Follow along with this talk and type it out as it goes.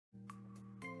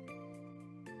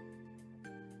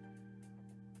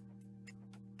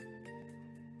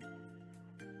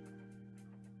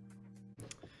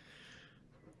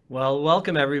Well,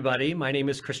 welcome everybody. My name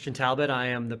is Christian Talbot. I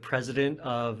am the president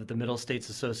of the Middle States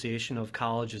Association of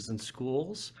Colleges and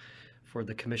Schools for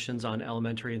the Commissions on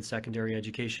Elementary and Secondary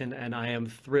Education, and I am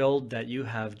thrilled that you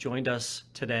have joined us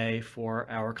today for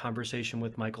our conversation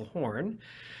with Michael Horn.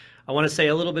 I want to say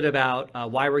a little bit about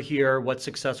why we're here, what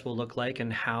success will look like,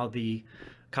 and how the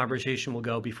conversation will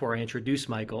go before I introduce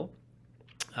Michael.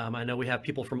 I know we have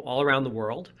people from all around the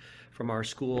world, from our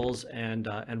schools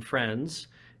and friends,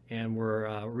 and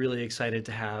we're really excited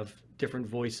to have different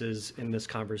voices in this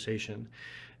conversation.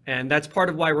 And that's part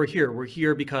of why we're here. We're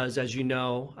here because, as you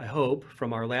know, I hope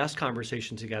from our last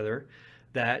conversation together,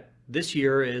 that this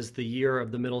year is the year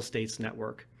of the Middle States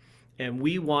Network. And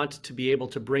we want to be able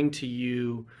to bring to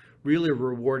you really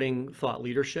rewarding thought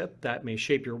leadership that may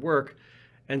shape your work.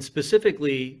 And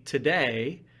specifically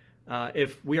today,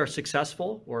 if we are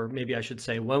successful, or maybe I should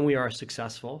say when we are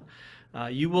successful,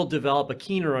 you will develop a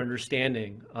keener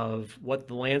understanding of what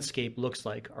the landscape looks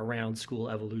like around school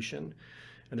evolution.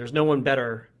 And there's no one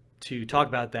better to talk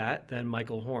about that than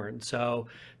Michael Horn. So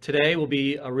today will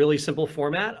be a really simple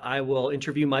format. I will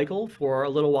interview Michael for a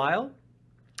little while,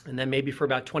 and then maybe for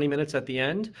about 20 minutes at the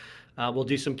end, we'll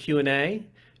do some Q&A.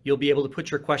 You'll be able to put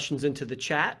your questions into the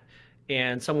chat,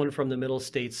 and someone from the Middle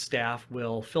States staff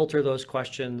will filter those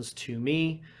questions to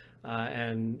me,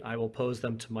 and I will pose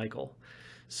them to Michael.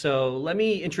 So let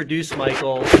me introduce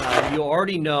Michael. You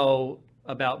already know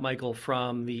about Michael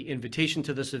from the invitation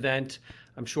to this event.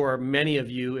 I'm sure many of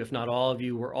you, if not all of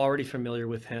you, were already familiar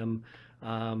with him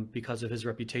because of his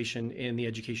reputation in the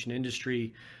education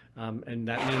industry. And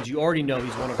that means you already know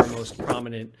he's one of our most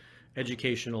prominent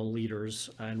educational leaders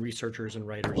and researchers and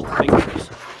writers and thinkers.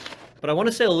 But I want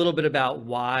to say a little bit about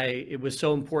why it was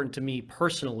so important to me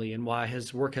personally, and why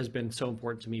his work has been so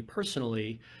important to me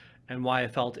personally, and why I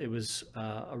felt it was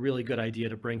a really good idea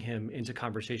to bring him into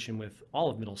conversation with all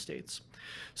of Middle States.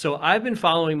 So I've been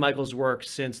following Michael's work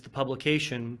since the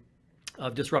publication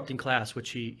of Disrupting Class, which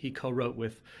he co-wrote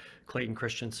with Clayton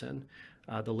Christensen,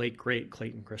 the late, great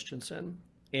Clayton Christensen.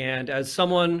 And as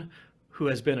someone who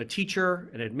has been a teacher,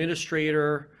 an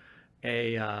administrator,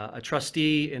 a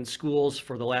trustee in schools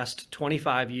for the last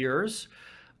 25 years,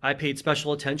 I paid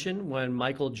special attention when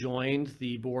Michael joined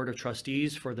the Board of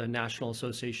Trustees for the National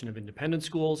Association of Independent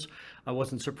Schools. I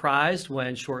wasn't surprised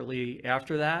when shortly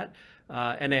after that,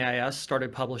 NAIS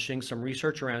started publishing some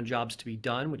research around jobs to be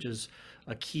done, which is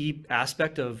a key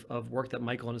aspect of work that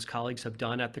Michael and his colleagues have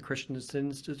done at the Christensen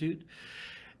Institute.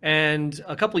 And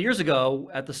a couple of years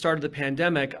ago, at the start of the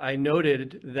pandemic, I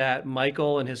noted that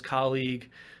Michael and his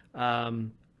colleague,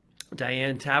 Diane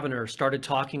Taverner, started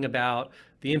talking about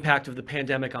the impact of the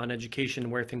pandemic on education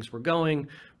and where things were going.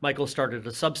 Michael started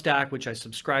a Substack, which I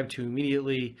subscribed to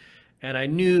immediately. And I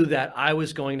knew that I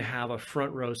was going to have a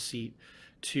front row seat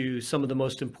to some of the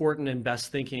most important and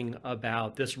best thinking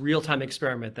about this real-time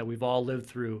experiment that we've all lived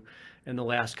through in the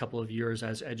last couple of years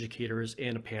as educators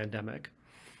in a pandemic.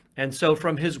 And so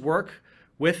from his work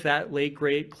with that late,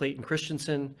 great Clayton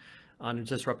Christensen on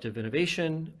disruptive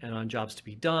innovation and on jobs to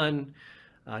be done,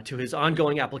 to his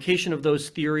ongoing application of those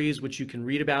theories, which you can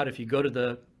read about if you go to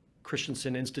the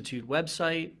Christensen Institute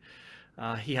website.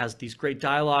 He has these great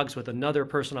dialogues with another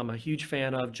person I'm a huge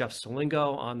fan of, Jeff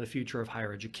Solingo, on the future of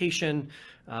higher education,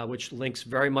 which links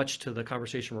very much to the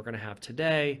conversation we're going to have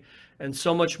today, and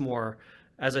so much more.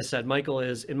 As I said, Michael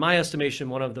is, in my estimation,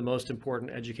 one of the most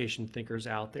important education thinkers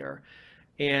out there.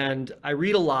 And I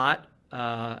read a lot.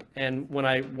 And when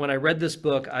I read this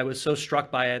book, I was so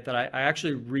struck by it that I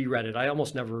actually reread it. I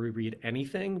almost never reread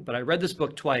anything, but I read this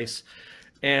book twice.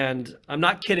 And I'm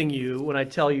not kidding you when I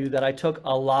tell you that I took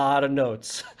a lot of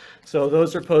notes. So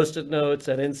those are Post-it notes,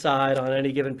 and inside on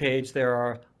any given page, there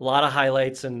are a lot of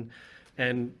highlights and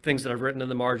things that I've written in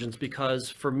the margins, because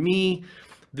for me,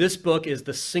 this book is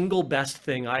the single best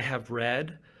thing I have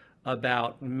read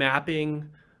about mapping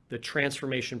the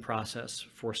transformation process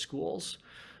for schools.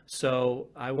 So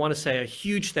I want to say a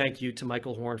huge thank you to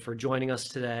Michael Horn for joining us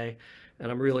today. And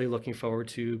I'm really looking forward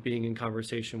to being in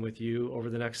conversation with you over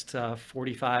the next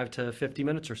 45 to 50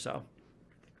 minutes or so.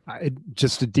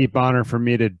 Just a deep honor for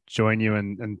me to join you,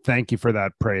 and thank you for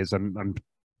that praise. I'm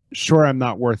sure I'm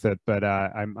not worth it, but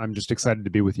I'm just excited to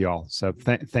be with you all. So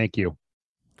thank you.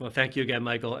 Well, thank you again,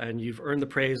 Michael, and you've earned the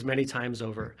praise many times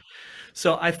over.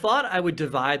 So I thought I would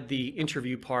divide the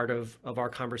interview part of our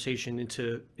conversation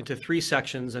into three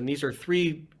sections, and these are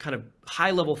three kind of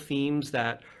high-level themes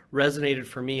that resonated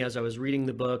for me as I was reading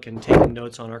the book and taking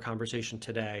notes on our conversation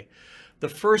today. The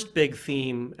first big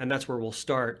theme, and that's where we'll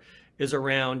start, is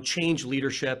around change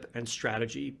leadership and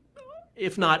strategy.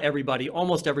 If not everybody,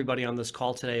 almost everybody on this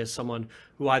call today is someone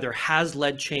who either has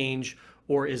led change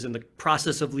or is in the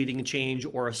process of leading change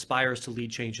or aspires to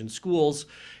lead change in schools.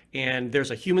 And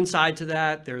there's a human side to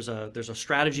that. There's a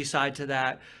strategy side to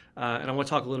that. And I want to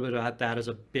talk a little bit about that as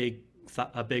a big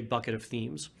bucket of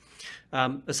themes.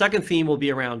 The second theme will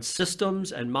be around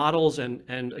systems and models.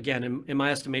 And again, in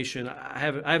my estimation, I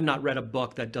have not read a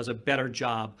book that does a better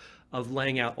job of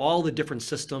laying out all the different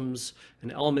systems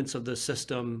and elements of the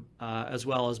system, as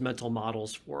well as mental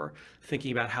models for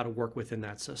thinking about how to work within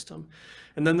that system.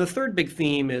 And then the third big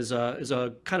theme is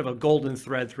a kind of a golden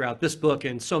thread throughout this book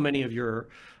and so many of your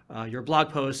blog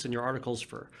posts and your articles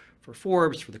for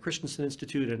Forbes, for the Christensen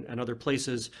Institute, and other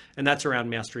places, and that's around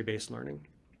mastery-based learning.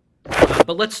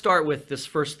 But let's start with this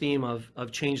first theme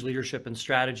of change, leadership, and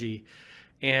strategy.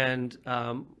 And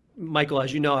Michael,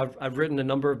 as you know, I've written a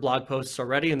number of blog posts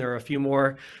already, and there are a few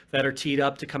more that are teed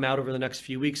up to come out over the next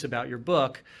few weeks about your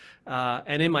book.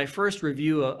 And in my first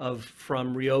review of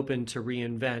From Reopen to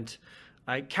Reinvent,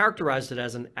 I characterized it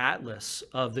as an atlas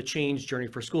of the change journey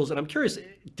for schools. And I'm curious,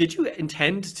 did you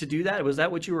intend to do that? Was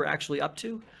that what you were actually up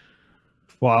to?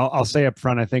 Well, I'll say up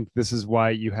front, I think this is why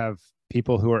you have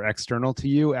people who are external to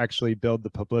you actually build the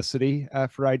publicity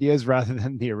for ideas rather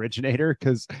than the originator,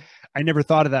 because I never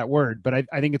thought of that word, but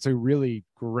I think it's a really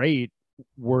great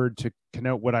word to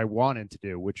connote what I wanted to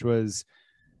do, which was,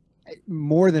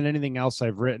 more than anything else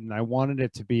I've written, I wanted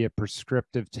it to be a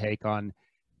prescriptive take on,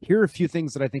 here are a few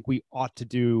things that I think we ought to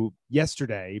do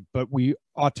yesterday, but we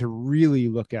ought to really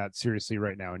look at seriously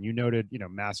right now. And you noted,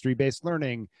 mastery-based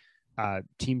learning,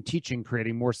 team teaching,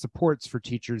 creating more supports for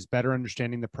teachers, better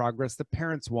understanding the progress that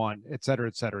parents want, et cetera,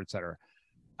 et cetera, et cetera.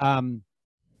 And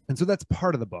so that's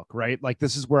part of the book, right? Like,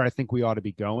 this is where I think we ought to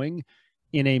be going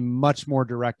in a much more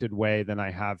directed way than I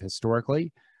have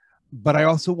historically. But I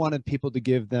also wanted people to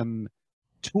give them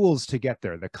tools to get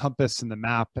there, the compass and the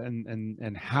map,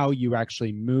 and how you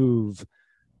actually move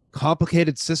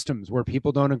complicated systems where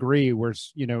people don't agree, where,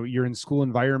 you're in school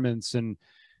environments and,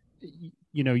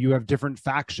 you have different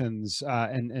factions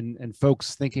and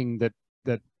folks thinking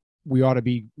that we ought to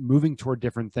be moving toward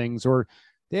different things, or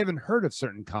they haven't heard of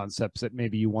certain concepts that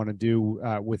maybe you want to do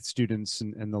with students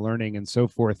and the learning and so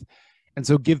forth. And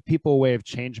so give people a way of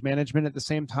change management at the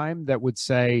same time that would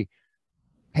say,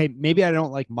 hey, maybe I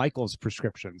don't like Michael's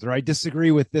prescriptions, or I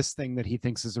disagree with this thing that he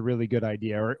thinks is a really good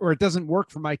idea, or it doesn't work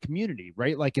for my community,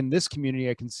 right? Like, in this community,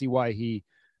 I can see why he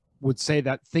would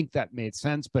think that made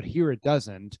sense, but here it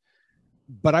doesn't.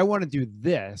 But I want to do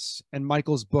this. And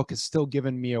Michael's book has still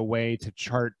given me a way to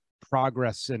chart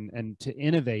progress and to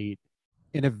innovate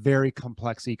in a very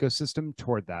complex ecosystem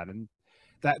toward that. And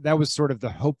that was sort of the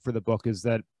hope for the book, is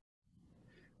that,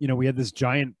 we had this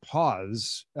giant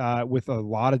pause with a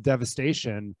lot of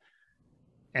devastation.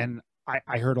 And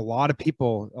I heard a lot of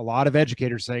people, a lot of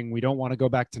educators saying, we don't want to go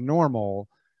back to normal.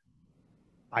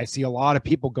 I see a lot of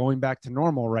people going back to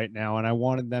normal right now. And I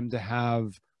wanted them to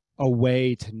have a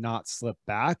way to not slip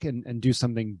back and do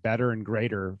something better and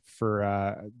greater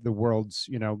for the world's,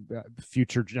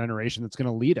 future generation that's going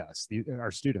to lead us, our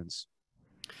students.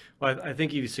 Well, I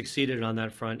think you succeeded on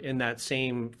that front. In that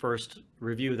same first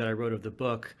review that I wrote of the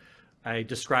book, I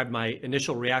described my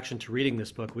initial reaction to reading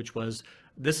this book, which was,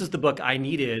 this is the book I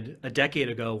needed a decade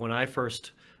ago when I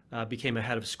first became a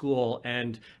head of school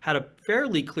and had a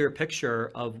fairly clear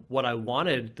picture of what I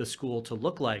wanted the school to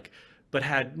look like, but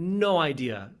had no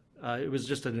idea. It was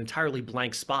just an entirely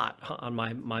blank spot on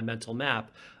my mental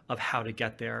map of how to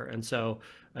get there. And so,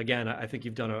 again, I think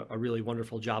you've done a really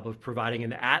wonderful job of providing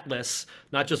an atlas,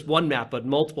 not just one map, but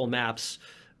multiple maps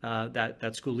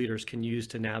that school leaders can use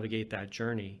to navigate that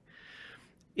journey.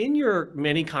 In your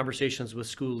many conversations with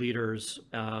school leaders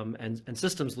and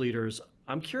systems leaders,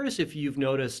 I'm curious if you've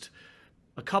noticed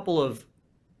a couple of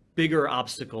bigger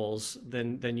obstacles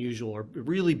than usual, or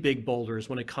really big boulders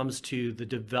when it comes to the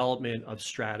development of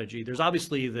strategy. There's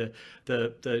obviously the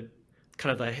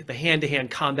kind of the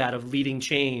hand-to-hand combat of leading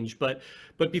change, but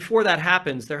before that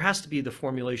happens, there has to be the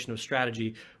formulation of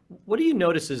strategy. What do you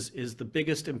notice is the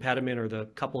biggest impediment, or the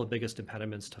couple of biggest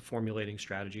impediments to formulating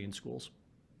strategy in schools?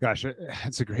 Gosh,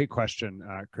 that's a great question,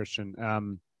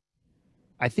 Christian.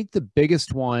 I think the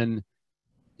biggest one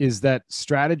is that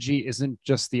strategy isn't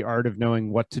just the art of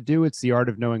knowing what to do, it's the art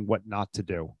of knowing what not to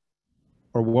do,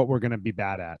 or what we're going to be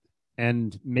bad at,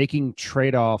 and making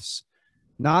trade-offs,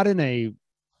 not in a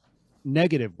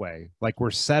negative way, like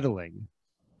we're settling,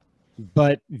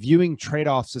 but viewing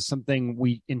trade-offs as something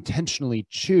we intentionally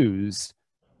choose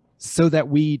so that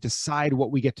we decide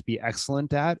what we get to be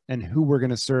excellent at and who we're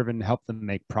going to serve and help them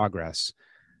make progress.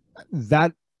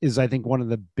 That is, I think, one of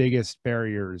the biggest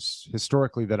barriers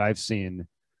historically that I've seen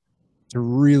to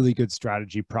really good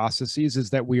strategy processes, is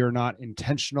that we are not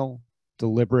intentional,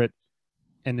 deliberate,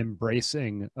 and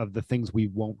embracing of the things we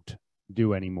won't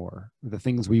do anymore, the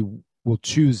things we will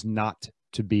choose not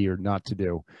to be or not to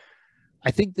do.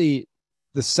 I think the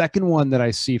second one that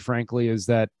I see, frankly, is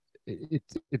that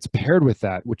it's paired with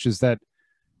that, which is that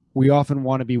we often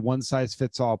want to be one size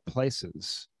fits all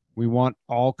places. We want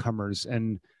all comers,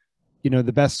 and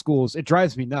the best schools. It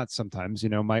drives me nuts sometimes.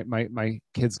 My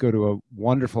kids go to a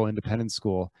wonderful independent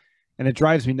school, and it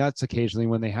drives me nuts occasionally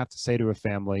when they have to say to a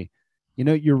family,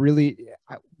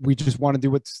 we just want to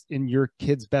do what's in your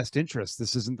kid's best interest.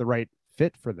 This isn't the right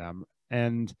fit for them.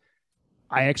 And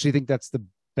I actually think that's the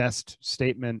best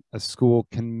statement a school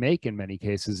can make in many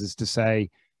cases, is to say,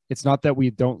 it's not that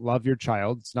we don't love your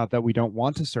child. It's not that we don't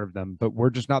want to serve them, but we're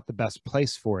just not the best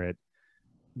place for it.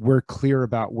 We're clear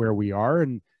about where we are,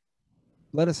 and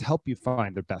let us help you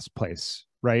find the best place,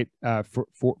 right,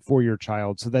 for your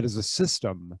child, so that as a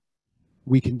system,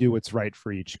 we can do what's right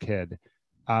for each kid.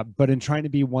 But in trying to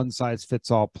be one size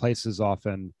fits all places,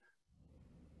 often,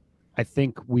 I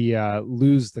think we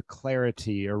lose the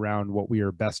clarity around what we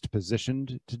are best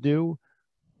positioned to do,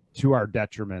 to our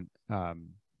detriment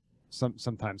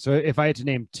sometimes. So if I had to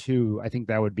name two, I think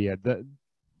that would be it.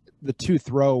 The two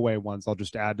throwaway ones, I'll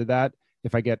just add to that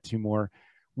if I get two more.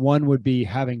 One would be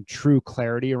having true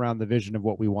clarity around the vision of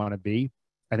what we want to be.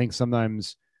 I think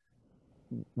sometimes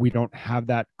we don't have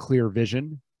that clear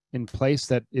vision in place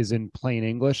that is in plain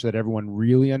English that everyone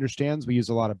really understands. We use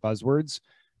a lot of buzzwords,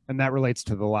 and that relates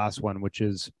to the last one, which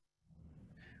is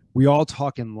we all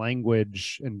talk in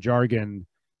language and jargon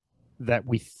that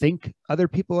we think other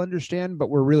people understand, but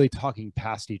we're really talking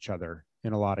past each other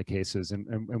in a lot of cases,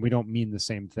 and we don't mean the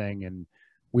same thing, and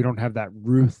we don't have that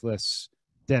ruthless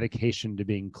dedication to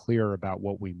being clear about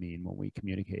what we mean when we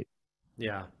communicate.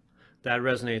 Yeah, that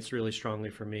resonates really strongly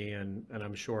for me, and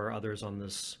I'm sure others on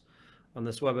this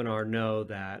webinar know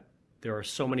that there are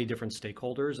so many different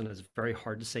stakeholders, and it's very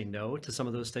hard to say no to some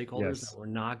of those stakeholders. Yes. That we're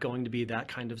not going to be that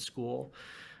kind of school.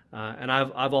 And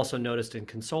I've also noticed in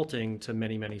consulting to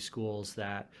many schools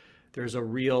that there's a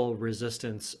real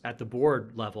resistance at the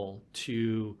board level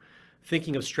to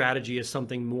thinking of strategy as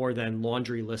something more than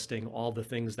laundry listing all the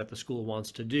things that the school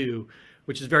wants to do,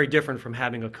 which is very different from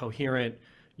having a coherent,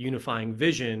 unifying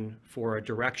vision for a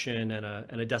direction and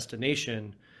a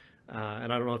destination.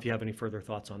 And I don't know if you have any further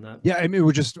thoughts on that. Yeah, I mean,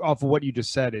 we're just off of what you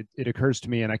just said. It occurs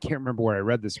to me, and I can't remember where I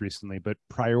read this recently, but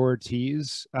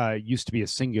priorities used to be a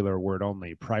singular word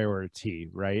only, priority,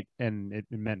 right? And it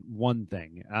meant one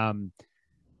thing.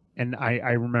 And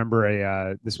I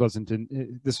remember this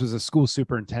was a school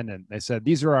superintendent. They said,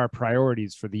 these are our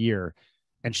priorities for the year.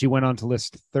 And she went on to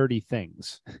list 30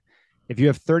 things. If you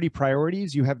have 30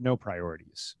 priorities, you have no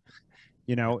priorities.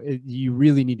 You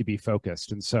really need to be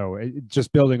focused. And so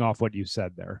just building off what you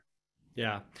said there.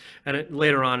 Yeah. And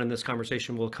later on in this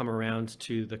conversation, we'll come around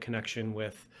to the connection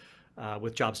with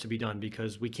jobs to be done,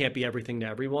 because we can't be everything to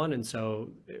everyone. And so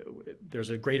there's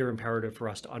a greater imperative for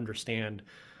us to understand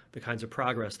the kinds of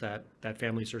progress that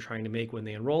families are trying to make when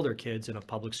they enroll their kids in a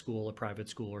public school, a private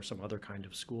school, or some other kind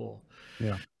of school.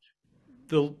 Yeah.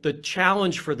 The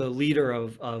challenge for the leader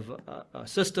of a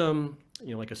system,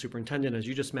 like a superintendent, as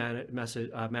you just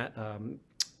mentioned,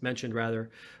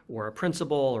 or a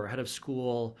principal or a head of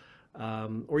school,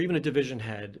 or even a division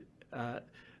head,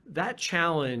 that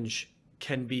challenge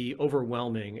can be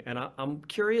overwhelming. And I'm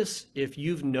curious if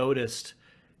you've noticed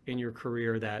in your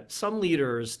career that some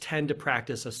leaders tend to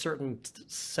practice a certain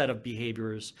set of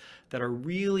behaviors that are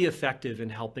really effective in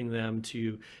helping them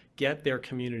to get their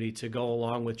community to go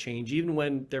along with change, even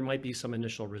when there might be some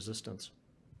initial resistance.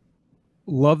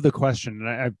 Love the question.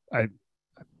 And I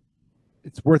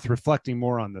it's worth reflecting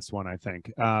more on this one, I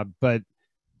think. But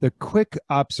the quick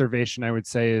observation I would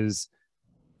say is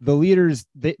the leaders,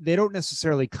 they don't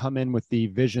necessarily come in with the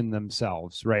vision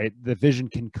themselves, right? The vision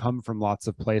can come from lots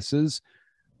of places,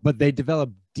 but they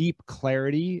develop deep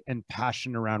clarity and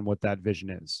passion around what that vision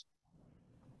is.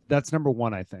 That's number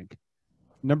one, I think.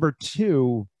 Number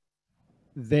two,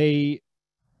 they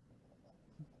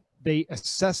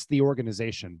assess the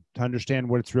organization to understand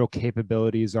what its real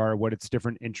capabilities are, what its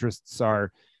different interests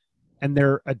are, and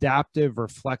they're adaptive or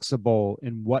flexible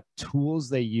in what tools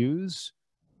they use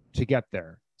to get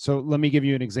there. So let me give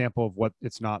you an example of what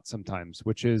it's not sometimes,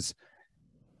 which is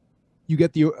you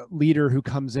get the leader who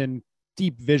comes in,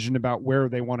 deep vision about where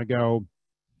they want to go,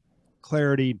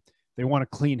 clarity, they want a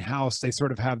clean house, they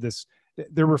sort of have this,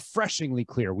 they're refreshingly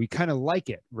clear. We kind of like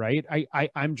it, right?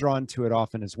 I'm drawn to it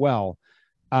often as well.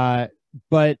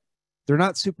 But they're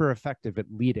not super effective at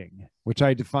leading, which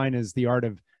I define as the art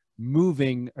of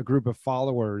moving a group of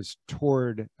followers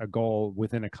toward a goal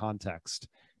within a context.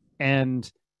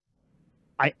 And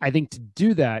I think to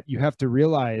do that, you have to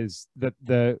realize that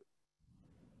the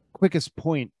quickest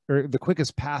point or the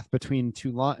quickest path between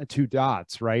two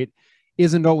dots, right,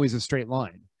 isn't always a straight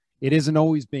line. It isn't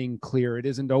always being clear. It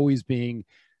isn't always being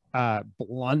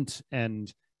blunt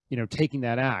and, you know, taking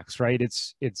that axe, right?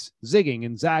 It's zigging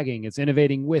and zagging. It's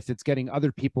innovating with. It's getting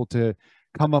other people to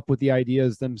come up with the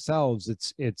ideas themselves.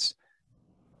 It's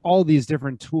all these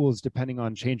different tools depending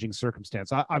on changing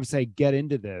circumstance. Obviously, I get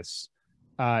into this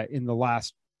in the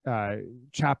last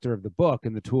chapter of the book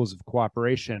and the tools of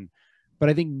cooperation. But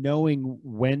I think knowing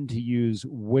when to use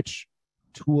which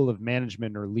tool of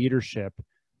management or leadership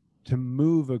to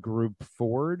move a group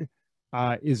forward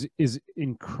is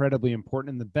incredibly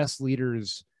important. And the best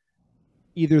leaders,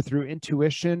 either through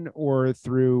intuition or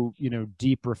through, you know,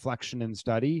 deep reflection and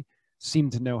study,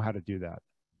 seem to know how to do that.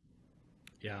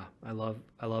 Yeah, I love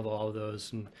all of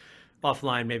those. And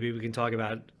offline, maybe we can talk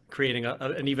about creating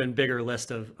an even bigger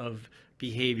list of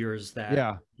behaviors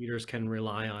that leaders can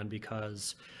rely on,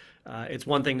 because it's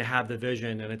one thing to have the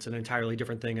vision, and it's an entirely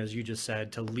different thing, as you just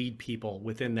said, to lead people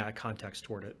within that context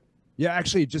toward it. Yeah,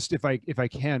 actually, just if I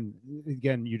can,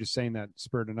 again, you just saying that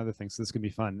spurred another thing, so this can be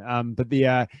fun. But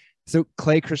the so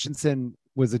Clay Christensen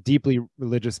was a deeply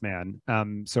religious man.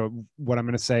 So what I'm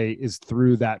going to say is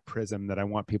through that prism that I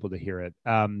want people to hear it.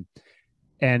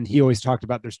 And he always talked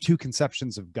about there's two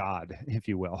conceptions of God, if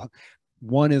you will.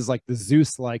 One is like the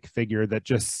Zeus-like figure that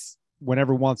just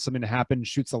whenever wants something to happen,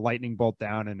 shoots a lightning bolt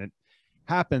down and it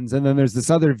happens. And then there's this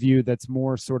other view that's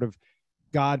more sort of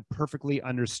God perfectly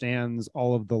understands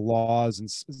all of the laws and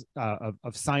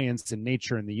of science and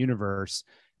nature and the universe,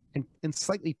 and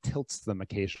slightly tilts them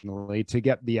occasionally to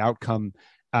get the outcome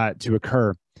to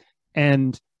occur.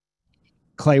 And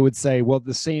Clay would say, well,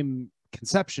 the same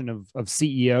conception of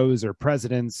CEOs or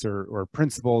presidents or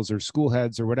principals or school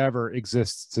heads or whatever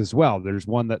exists as well. There's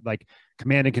one that like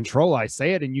command and control, I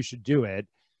say it and you should do it.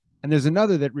 And there's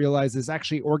another that realizes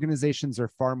actually organizations are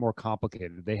far more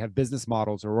complicated. They have business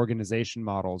models or organization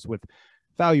models with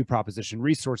value proposition,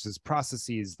 resources,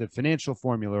 processes, the financial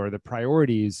formula or the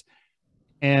priorities.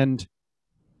 And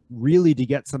really, to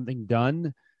get something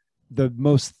done, the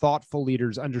most thoughtful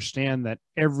leaders understand that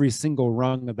every single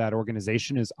rung of that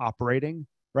organization is operating,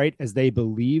 right, as they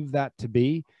believe that to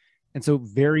be. And so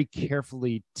very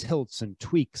carefully tilts and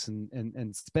tweaks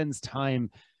and spends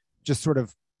time just sort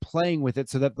of playing with it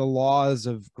so that the laws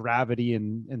of gravity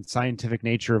and scientific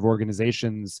nature of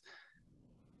organizations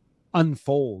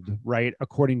unfold, right,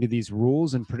 according to these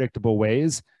rules in predictable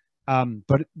ways.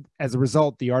 But as a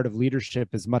result, the art of leadership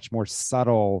is much more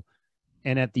subtle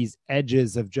and at these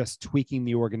edges of just tweaking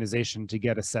the organization to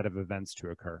get a set of events to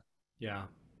occur. Yeah.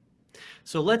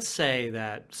 So let's say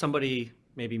that somebody,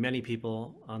 maybe many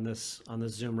people on this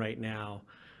Zoom right now,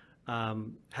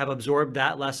 have absorbed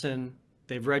that lesson.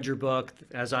 They've read your book,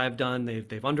 as I've done.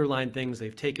 They've underlined things,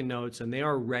 they've taken notes, and they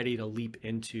are ready to leap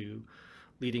into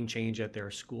leading change at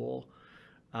their school.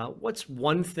 What's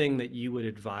one thing that you would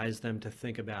advise them to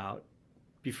think about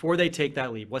before they take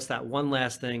that leap? What's that one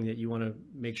last thing that you want to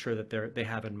make sure that they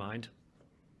have in mind?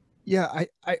 Yeah,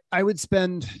 I would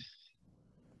spend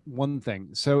one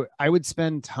thing. So I would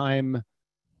spend time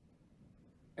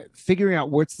figuring out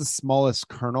what's the smallest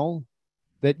kernel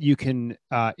that you can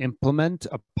implement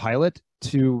a pilot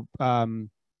to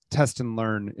test and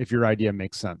learn if your idea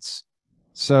makes sense.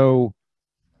 So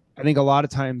I think a lot of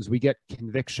times we get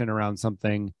conviction around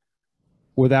something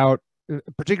without,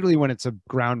 particularly when it's a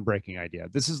groundbreaking idea.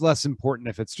 This is less important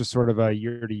if it's just sort of a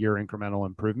year-to-year incremental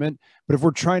improvement. But if we're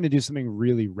trying to do something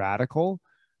really radical,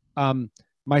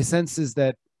 my sense is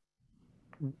that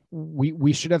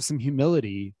we should have some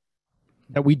humility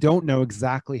that we don't know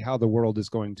exactly how the world is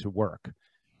going to work.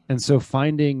 And so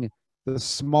finding the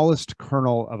smallest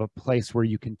kernel of a place where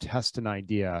you can test an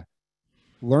idea,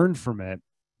 learn from it,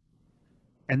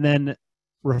 and then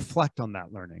reflect on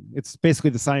that learning. It's basically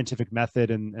the scientific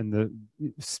method and the,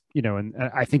 you know, and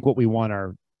I think what we want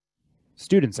our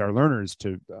students, our learners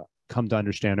to come to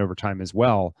understand over time as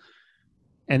well.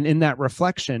 And in that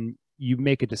reflection, you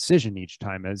make a decision each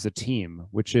time as a team,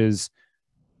 which is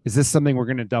this something we're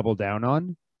going to double down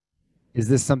on? Is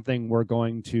this something we're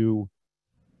going to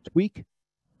tweak?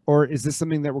 Or is this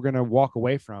something that we're going to walk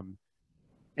away from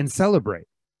and celebrate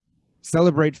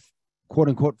quote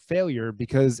unquote failure,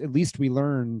 because at least we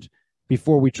learned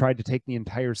before we tried to take the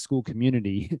entire school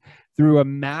community through a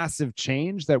massive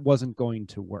change that wasn't going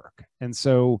to work. And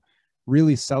so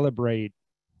really celebrate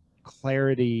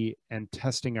clarity and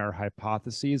testing our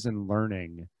hypotheses and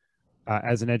learning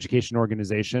as an education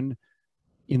organization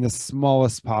in the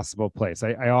smallest possible place.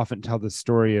 I often tell the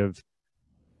story of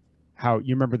how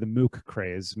you remember the MOOC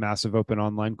craze, massive open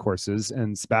online courses,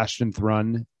 and Sebastian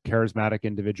Thrun, charismatic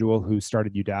individual who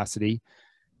started Udacity,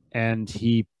 and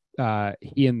he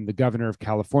and the governor of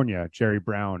California, Jerry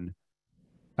Brown,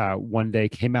 one day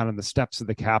came out on the steps of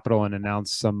the Capitol and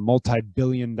announced some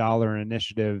multi-billion-dollar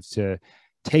initiative to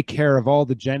take care of all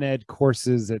the gen ed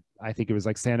courses at, I think it was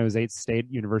like San Jose State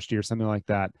University or something like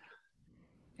that,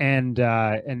 and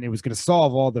it was going to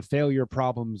solve all the failure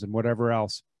problems and whatever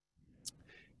else.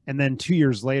 And then 2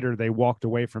 years later, they walked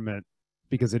away from it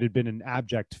because it had been an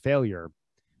abject failure,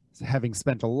 having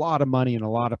spent a lot of money and a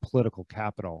lot of political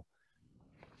capital.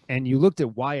 And you looked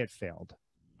at why it failed.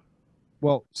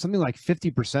 Well, something like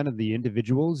 50% of the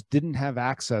individuals didn't have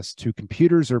access to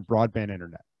computers or broadband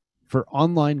internet for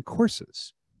online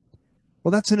courses.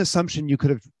 Well, that's an assumption you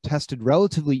could have tested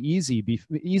relatively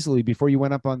easily before you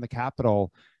went up on the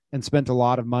Capitol and spent a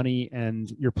lot of money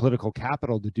and your political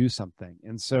capital to do something.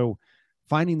 And so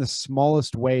finding the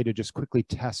smallest way to just quickly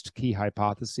test key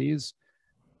hypotheses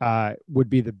would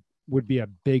be a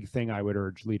big thing I would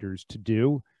urge leaders to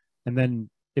do. And then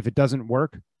if it doesn't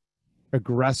work,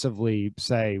 aggressively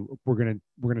say we're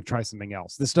gonna try something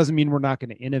else. This doesn't mean we're not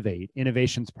going to innovate.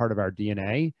 Innovation's part of our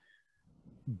DNA,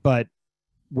 but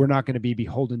we're not going to be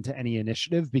beholden to any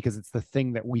initiative because it's the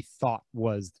thing that we thought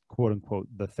was quote unquote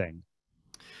the thing.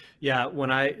 Yeah,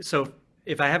 so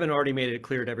if I haven't already made it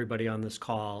clear to everybody on this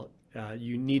call,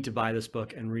 you need to buy this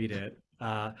book and read it.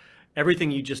 Everything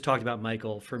you just talked about,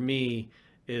 Michael, for me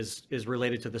is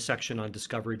related to the section on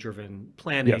discovery-driven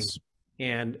planning. Yes.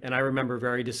 And I remember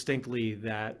very distinctly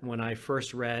that when I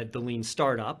first read The Lean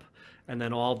Startup and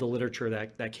then all of the literature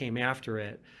that came after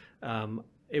it,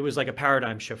 it was like a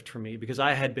paradigm shift for me because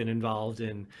I had been involved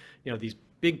in, these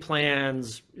big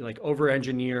plans, like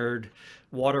over-engineered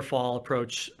waterfall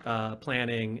approach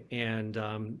planning,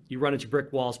 and you run into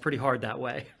brick walls pretty hard that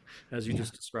way, as you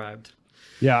just described.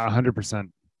 Yeah, 100%.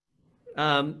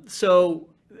 So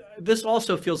this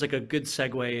also feels like a good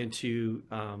segue into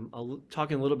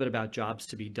talking a little bit about jobs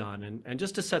to be done. And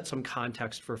just to set some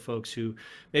context for folks who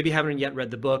maybe haven't yet read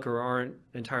the book or aren't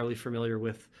entirely familiar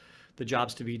with the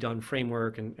jobs to be done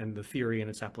framework and the theory and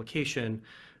its application,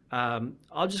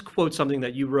 I'll just quote something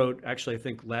that you wrote, actually, I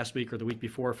think last week or the week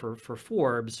before for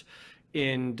Forbes,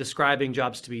 in describing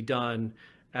jobs to be done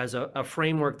as a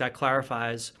framework that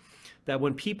clarifies that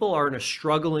when people are in a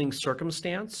struggling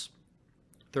circumstance,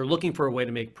 they're looking for a way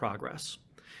to make progress.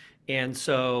 And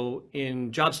so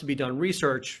in jobs to be done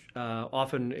research,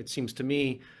 often it seems to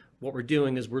me what we're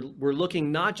doing is we're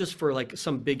looking not just for like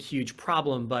some big, huge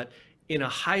problem, but in a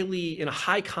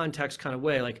high context kind of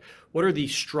way, like what are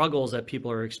these struggles that people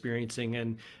are experiencing,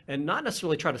 and not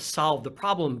necessarily try to solve the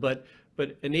problem, but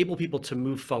enable people to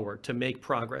move forward, to make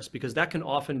progress, because that can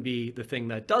often be the thing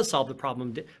that does solve the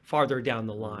problem farther down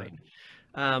the line.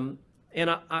 And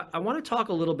I want to talk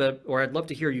a little bit, or I'd love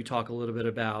to hear you talk a little bit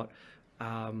about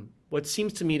what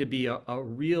seems to me to be a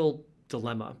real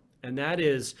dilemma. And that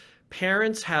is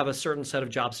parents have a certain set of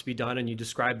jobs to be done, and you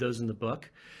describe those in the book,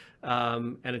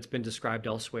 and it's been described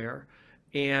elsewhere.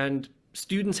 And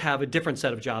students have a different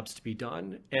set of jobs to be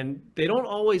done, and they don't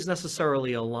always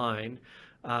necessarily align.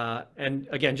 And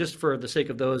again, just for the sake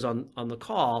of those on the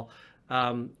call,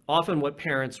 often what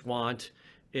parents want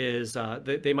is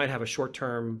they might have a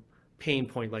short-term pain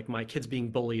point, like my kid's being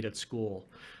bullied at school,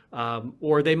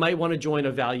 or they might want to join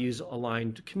a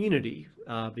values-aligned community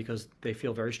because they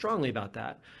feel very strongly about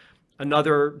that.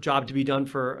 Another job to be done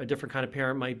for a different kind of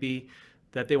parent might be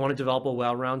that they want to develop a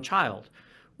well-rounded child,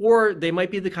 or they might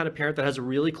be the kind of parent that has a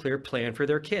really clear plan for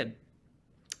their kid.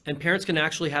 And parents can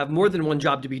actually have more than one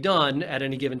job to be done at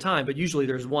any given time, but usually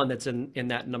there's one that's in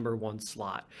that number one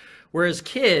slot. Whereas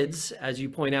kids, as you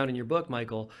point out in your book,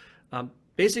 Michael,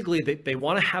 basically they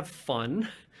want to have fun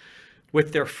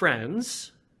with their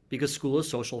friends because school is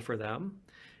social for them.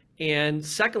 And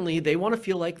secondly, they want to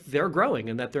feel like they're growing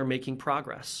and that they're making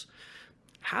progress.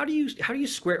 How do you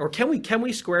square, or can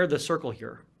we square the circle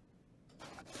here?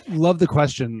 Love the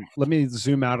question. Let me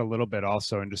zoom out a little bit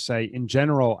also and just say, in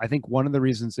general, I think one of the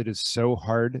reasons it is so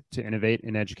hard to innovate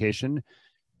in education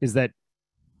is that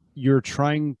you're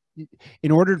trying,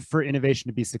 in order for innovation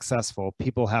to be successful,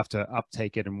 people have to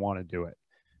uptake it and want to do it.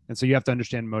 And so you have to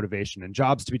understand motivation, and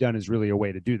jobs to be done is really a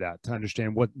way to do that, to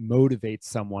understand what motivates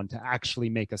someone to actually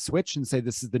make a switch and say,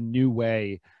 this is the new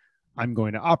way I'm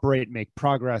going to operate, make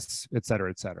progress, et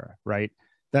cetera, right?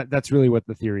 That's really what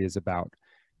the theory is about.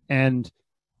 And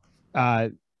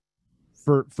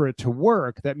for it to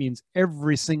work, that means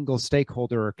every single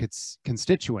stakeholder or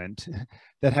constituent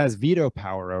that has veto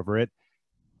power over it,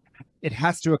 it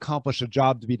has to accomplish a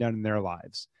job to be done in their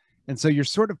lives. And so you're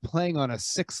sort of playing on a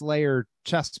 6-layer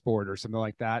chessboard or something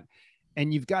like that.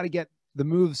 and you've got to get the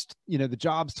moves, the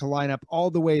jobs to line up all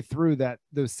the way through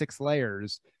those 6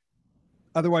 layers.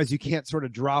 Otherwise, you can't sort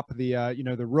of drop the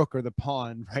rook or the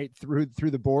pawn right through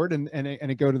the board and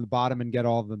it go to the bottom and get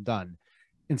all of them done.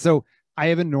 And so I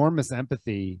have enormous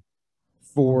empathy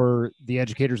for the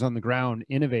educators on the ground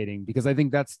innovating, because I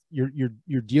think that's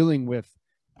you're dealing with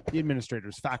the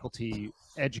administrators, faculty,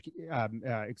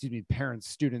 parents,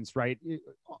 students, right?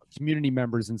 Community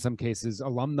members in some cases,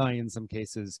 alumni in some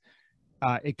cases.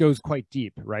 It goes quite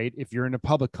deep, right? If you're in a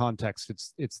public context,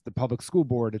 it's the public school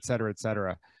board, et cetera, et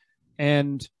cetera.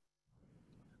 And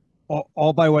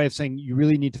all by way of saying you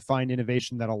really need to find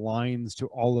innovation that aligns to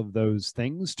all of those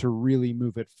things to really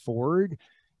move it forward.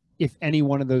 If any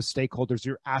one of those stakeholders,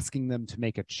 you're asking them to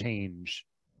make a change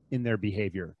in their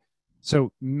behavior.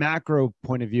 So macro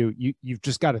point of view, you've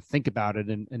just got to think about it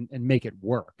and make it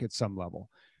work at some level.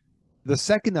 The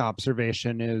second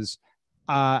observation is,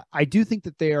 I do think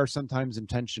that they are sometimes in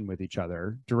tension with each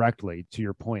other directly, to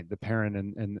your point, the parent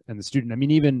and the student. I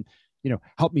mean, even,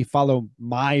 help me follow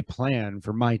my plan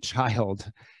for my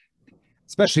child,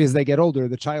 especially as they get older.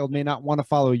 The child may not want to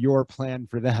follow your plan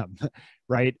for them,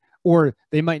 right? Or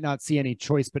they might not see any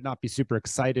choice, but not be super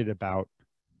excited about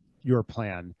your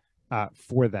plan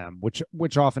for them,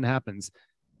 which often happens.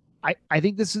 I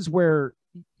think this is where,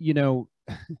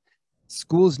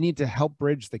 schools need to help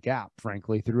bridge the gap,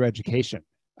 frankly, through education.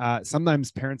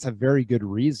 Sometimes parents have very good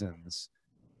reasons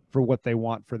for what they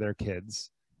want for their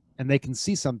kids, and they can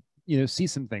see some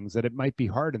things that it might be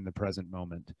hard in the present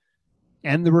moment.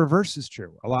 And the reverse is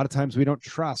true. A lot of times we don't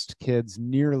trust kids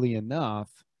nearly enough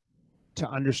to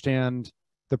understand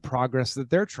the progress that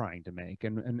they're trying to make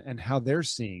and how they're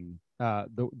seeing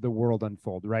the world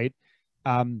unfold, right?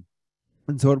 And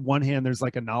so at one hand, there's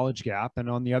like a knowledge gap, and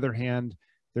on the other hand,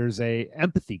 there's a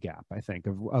empathy gap, I think,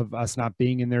 of us not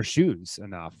being in their shoes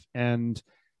enough. And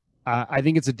I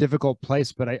think it's a difficult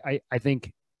place, but I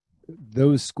think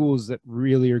those schools that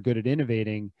really are good at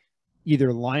innovating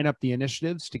either line up the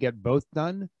initiatives to get both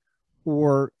done,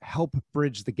 or help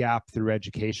bridge the gap through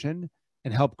education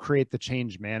and help create the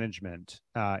change management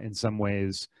in some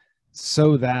ways,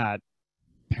 so that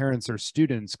parents or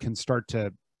students can start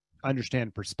to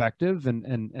understand perspective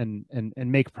and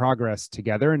make progress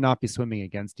together and not be swimming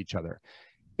against each other.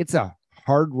 It's a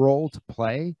hard role to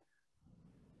play,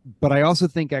 but I also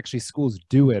think actually schools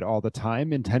do it all the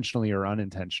time, intentionally or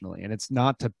unintentionally. And it's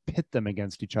not to pit them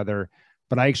against each other,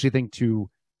 but I actually think to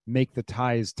make the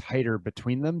ties tighter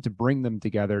between them, to bring them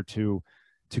together, to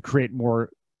create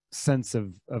more sense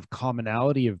of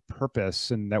commonality, of purpose,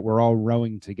 and that we're all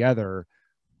rowing together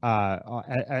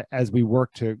as we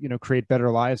work to create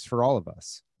better lives for all of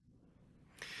us.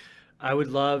 I would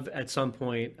love at some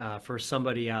point for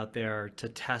somebody out there to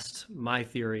test my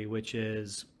theory, which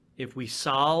is if we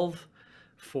solve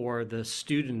for the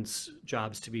students'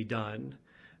 jobs to be done,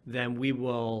 then we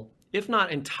will, if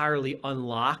not entirely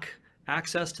unlock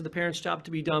access to the parents' job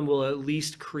to be done, we'll at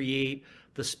least create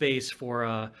the space for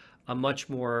a much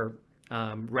more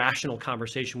rational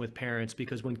conversation with parents.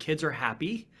 Because when kids are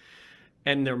happy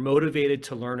and they're motivated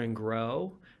to learn and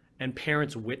grow, and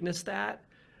parents witness that,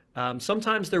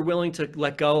 sometimes they're willing to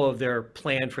let go of their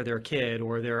plan for their kid,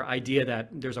 or their idea that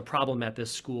there's a problem at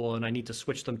this school and I need to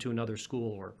switch them to another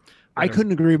school. Or I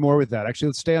couldn't agree more with that. Actually,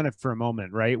 let's stay on it for a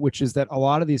moment, right? Which is that a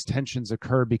lot of these tensions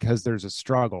occur because there's a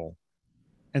struggle.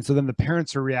 And so then the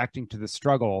parents are reacting to the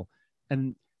struggle.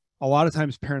 And a lot of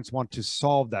times parents want to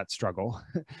solve that struggle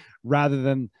rather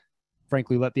than,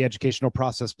 frankly, let the educational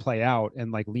process play out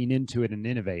and like lean into it and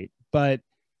innovate. But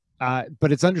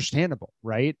it's understandable,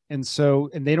 right? And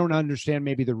they don't understand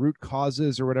maybe the root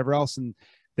causes or whatever else. And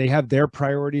they have their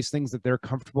priorities, things that they're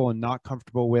comfortable and not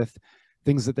comfortable with,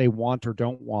 things that they want or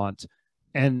don't want.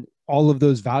 And all of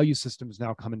those value systems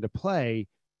now come into play.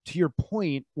 To your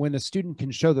point, when a student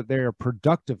can show that they are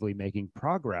productively making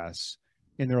progress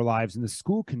in their lives, and the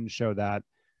school can show that,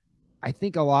 I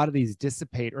think a lot of these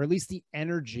dissipate, or at least the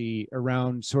energy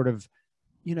around sort of,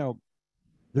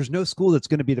 there's no school that's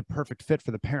going to be the perfect fit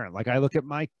for the parent. Like I look at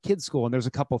my kid's school and there's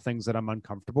a couple things that I'm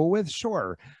uncomfortable with,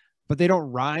 sure, but they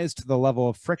don't rise to the level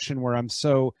of friction where I'm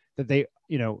so that they,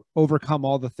 overcome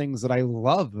all the things that I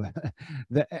love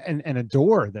and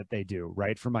adore that they do,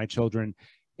 right, for my children.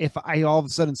 If I all of a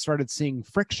sudden started seeing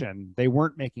friction, they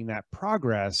weren't making that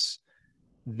progress,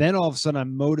 then all of a sudden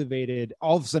I'm motivated.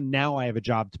 All of a sudden now I have a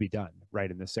job to be done right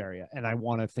in this area, and I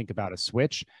want to think about a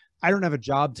switch. I don't have a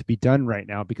job to be done right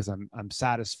now because I'm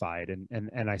satisfied,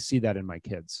 and I see that in my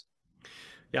kids.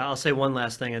 Yeah, I'll say one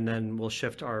last thing, and then we'll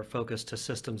shift our focus to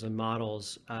systems and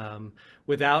models.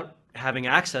 Without having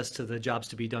access to the jobs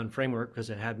to be done framework, because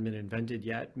it hadn't been invented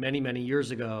yet, many, many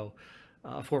years ago,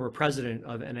 former president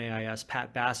of NAIS,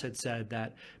 Pat Bassett, said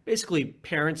that basically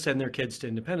parents send their kids to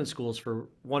independent schools for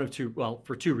one of two, well,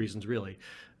 for two reasons really.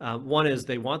 One is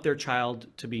they want their child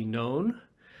to be known,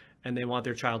 and they want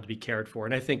their child to be cared for.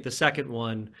 And I think the second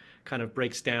one kind of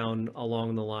breaks down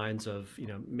along the lines of,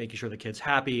 making sure the kid's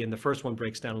happy. And the first one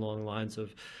breaks down along the lines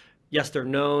of, yes, they're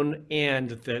known, and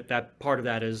that part of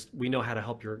that is we know how to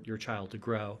help your child to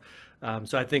grow.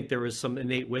 So I think there was some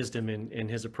innate wisdom in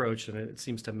his approach, and it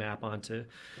seems to map onto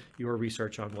your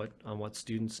research on what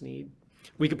students need.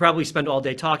 We could probably spend all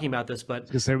day talking about this,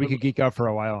 but we could geek out for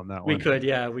a while on that one. We could,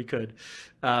 yeah, we could.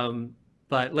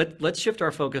 But let's shift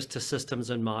our focus to systems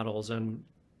and models. And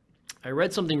I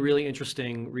read something really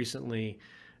interesting recently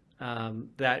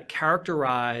that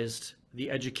characterized the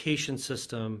education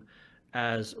system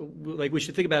as, like, we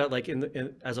should think about it like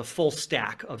as a full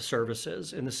stack of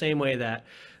services, in the same way that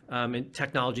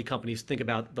technology companies think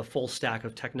about the full stack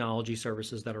of technology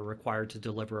services that are required to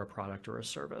deliver a product or a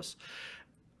service.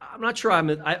 I'm not sure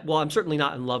I'm certainly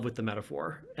not in love with the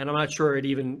metaphor, and I'm not sure it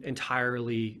even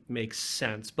entirely makes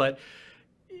sense. But,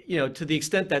 to the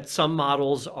extent that some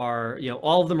models are,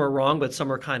 all of them are wrong, but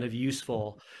some are kind of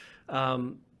useful.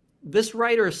 This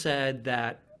writer said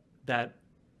that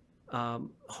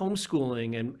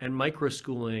homeschooling and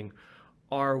microschooling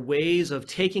are ways of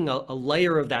taking a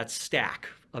layer of that stack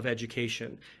of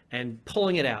education and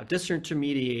pulling it out,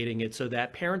 disintermediating it, so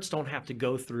that parents don't have to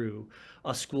go through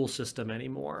a school system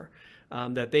anymore,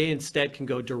 that they instead can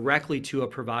go directly to a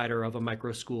provider of a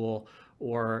micro school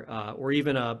or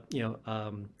even a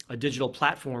digital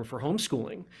platform for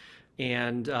homeschooling.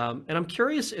 And I'm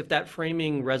curious if that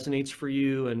framing resonates for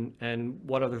you, and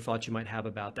what other thoughts you might have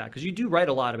about that, because you do write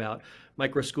a lot about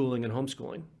microschooling and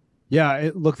homeschooling. Yeah,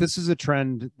 look, this is a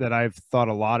trend that I've thought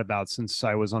a lot about since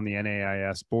I was on the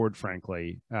NAIS board,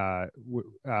 frankly,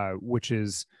 which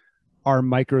is, are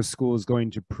micro schools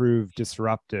going to prove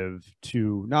disruptive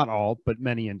to not all, but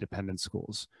many independent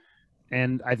schools?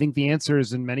 And I think the answer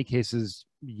is, in many cases,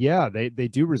 yeah, they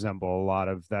do resemble a lot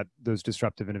of those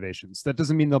disruptive innovations. That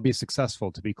doesn't mean they'll be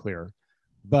successful, to be clear.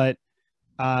 But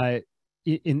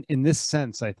in this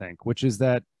sense, I think, which is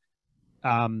that,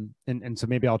 and so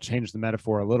maybe I'll change the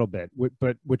metaphor a little bit,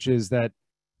 but which is that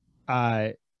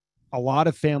a lot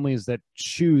of families that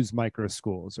choose micro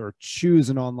schools or choose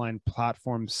an online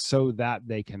platform so that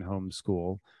they can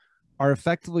homeschool are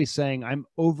effectively saying, I'm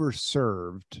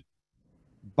overserved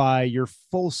by your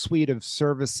full suite of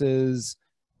services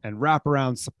and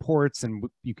wraparound supports. And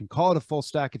you can call it a full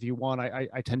stack if you want.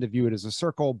 I tend to view it as a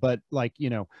circle, but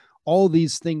all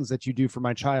these things that you do for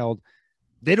my child,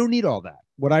 they don't need all that.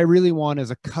 What I really want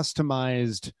is a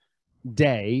customized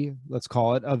day, let's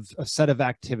call it, of a set of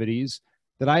activities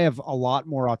that I have a lot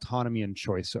more autonomy and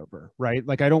choice over, right?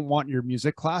 Like, I don't want your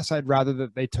music class. I'd rather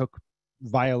that they took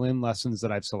violin lessons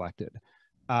that I've selected.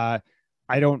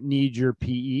 I don't need your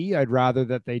PE. I'd rather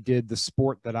that they did the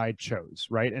sport that I chose,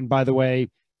 right? And by the way,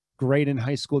 great in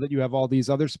high school that you have all these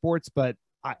other sports, but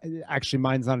actually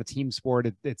mine's not a team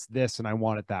sport. It's this, and I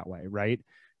want it that way, right?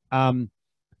 On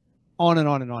and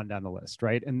on and on down the list,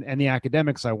 right? And the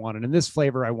academics I want, and in this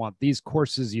flavor, I want these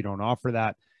courses. You don't offer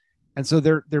that. And so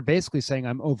they're basically saying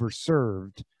I'm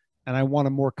overserved, and I want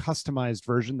a more customized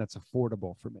version that's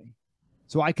affordable for me.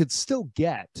 So I could still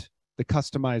get the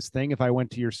customized thing if I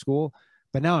went to your school,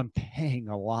 but now I'm paying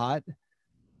a lot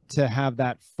to have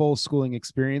that full schooling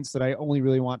experience that I only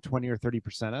really want 20 or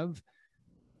 30% of.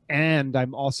 And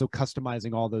I'm also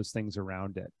customizing all those things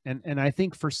around it. And I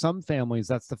think for some families,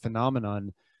 that's the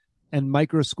phenomenon. And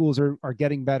micro schools are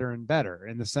getting better and better,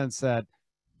 in the sense that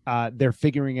they're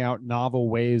figuring out novel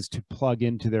ways to plug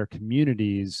into their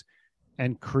communities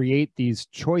and create these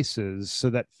choices so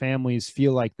that families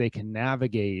feel like they can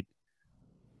navigate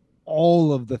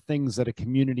all of the things that a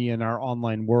community in our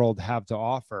online world have to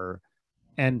offer,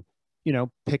 and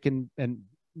pick and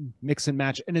mix and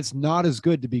match. And it's not as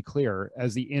good, to be clear,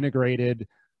 as the integrated,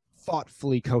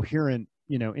 thoughtfully coherent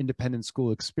independent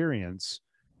school experience,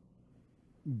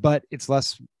 but it's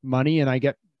less money and I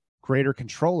get greater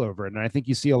control over it. And I think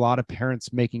you see a lot of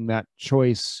parents making that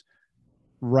choice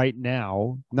right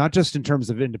now, not just in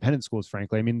terms of independent schools,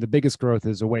 frankly. I mean, the biggest growth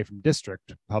is away from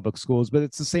district public schools, but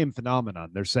it's the same phenomenon.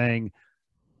 They're saying,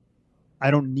 I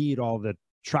don't need all the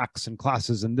tracks and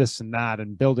classes and this and that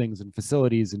and buildings and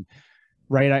facilities, and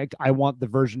right, I want the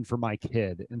version for my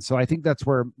kid. And so I think that's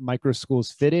where micro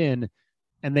schools fit in,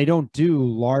 and they don't do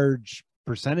large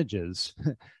percentages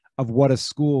of what a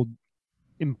school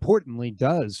importantly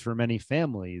does for many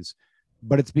families,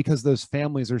 but it's because those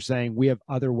families are saying, we have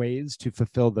other ways to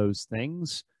fulfill those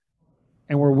things,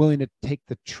 and we're willing to take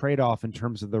the trade-off in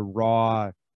terms of the raw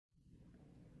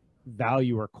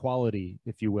value or quality,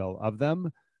 if you will, of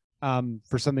them,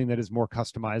 for something that is more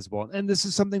customizable. And this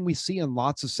is something we see in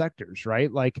lots of sectors,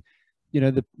 right? Like,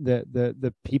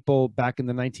 the people back in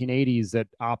the 1980s that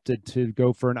opted to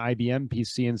go for an IBM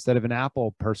PC instead of an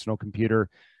Apple personal computer,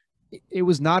 it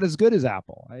was not as good as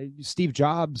Apple. Steve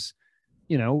Jobs,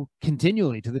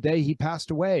 continually to the day he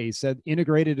passed away, said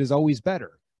integrated is always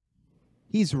better.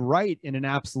 He's right in an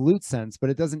absolute sense, but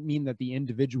it doesn't mean that the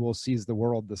individual sees the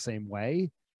world the same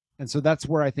way. And so that's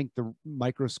where I think the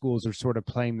micro schools are sort of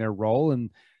playing their role. And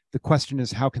the question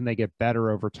is, how can they get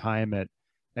better over time at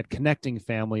connecting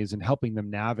families and helping them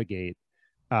navigate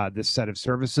this set of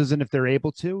services? And if they're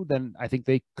able to, then I think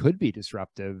they could be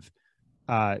disruptive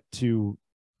to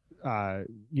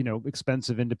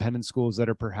expensive independent schools that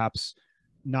are perhaps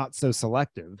not so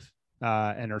selective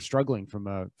and are struggling from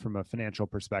a financial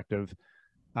perspective.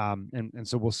 And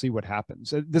so we'll see what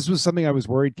happens. This was something I was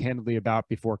worried candidly about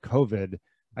before COVID.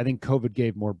 I think COVID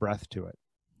gave more breadth to it.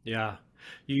 Yeah.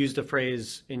 You used a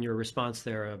phrase in your response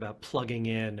there about plugging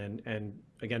in. And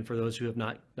again, for those who have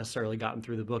not necessarily gotten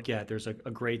through the book yet, there's a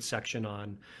great section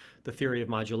on the theory of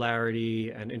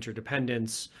modularity and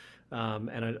interdependence.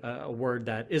 And a word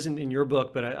that isn't in your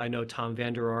book, but I know Tom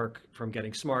Vander Ark from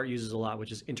Getting Smart uses a lot,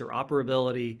 which is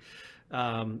interoperability.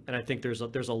 And I think there's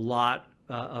a lot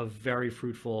of very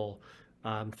fruitful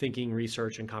thinking,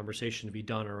 research, and conversation to be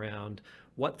done around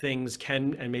what things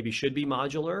can and maybe should be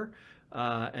modular,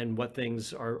 and what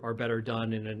things are better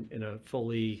done in a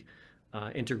fully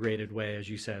integrated way, as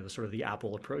you said, the sort of the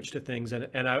Apple approach to things.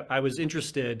 And I was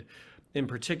interested in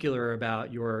particular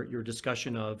about your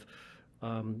discussion of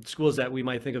schools that we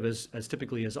might think of as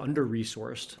typically as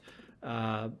under-resourced,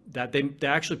 that they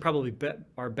actually probably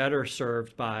are better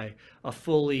served by a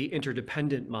fully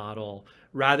interdependent model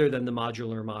rather than the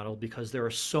modular model, because there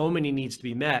are so many needs to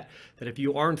be met that if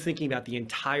you aren't thinking about the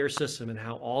entire system and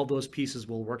how all those pieces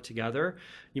will work together,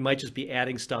 you might just be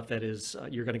adding stuff that is,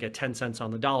 you're going to get 10 cents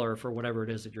on the dollar for whatever it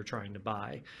is that you're trying to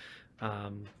buy.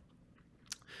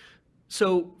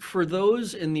 So for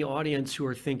those in the audience who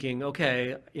are thinking,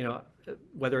 okay,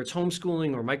 whether it's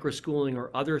homeschooling or microschooling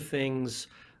or other things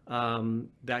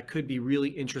that could be really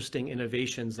interesting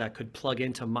innovations that could plug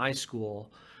into my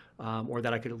school, or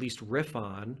that I could at least riff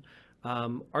on.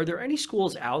 Are there any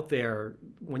schools out there,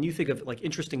 when you think of like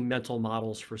interesting mental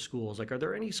models for schools, like are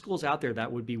there any schools out there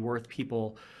that would be worth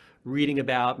people reading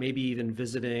about, maybe even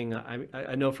visiting?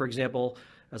 I know, for example,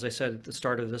 as I said at the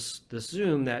start of this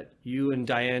Zoom, that you and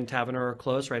Diane Taverner are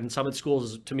close, right? And Summit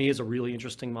Schools, to me, is a really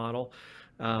interesting model.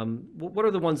 What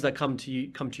are the ones that come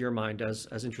to your mind as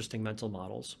interesting mental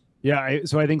models? Yeah,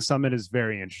 so I think Summit is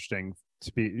very interesting.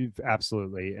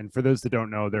 Absolutely. And for those that don't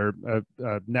know, they're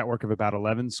a network of about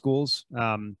 11 schools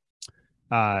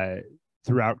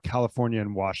throughout California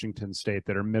and Washington state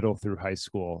that are middle through high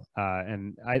school.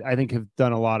 And I think have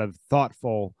done a lot of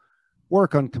thoughtful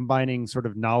work on combining sort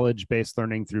of knowledge-based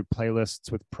learning through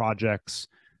playlists with projects,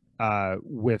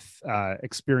 with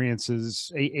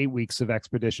experiences, 8 weeks of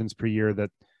expeditions per year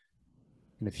that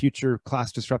in the future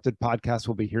Class Disrupted podcast,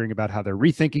 we'll be hearing about how they're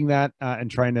rethinking that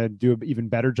and trying to do an even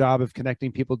better job of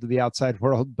connecting people to the outside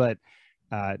world, but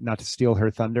not to steal her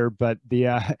thunder, so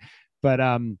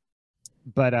I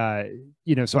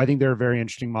think they're a very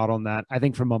interesting model in that. I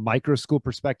think from a micro school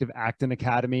perspective, Acton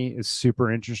Academy is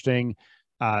super interesting,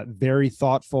 very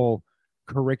thoughtful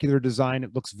curricular design.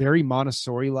 It looks very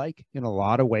Montessori-like in a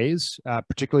lot of ways,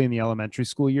 particularly in the elementary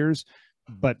school years,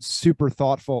 but super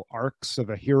thoughtful arcs of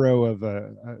a hero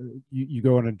you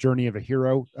go on a journey of a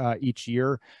hero each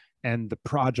year, and the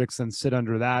projects then sit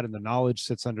under that, and the knowledge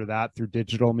sits under that through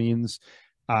digital means.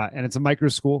 And it's a micro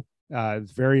school.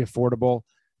 It's very affordable.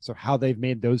 So how they've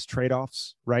made those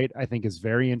trade-offs, right, I think is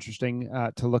very interesting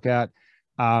to look at.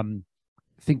 I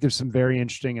think there's some very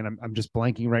interesting, and I'm just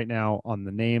blanking right now on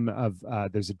the name of,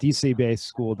 there's a DC-based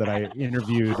school that I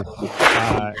interviewed,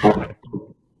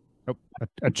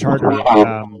 a charter.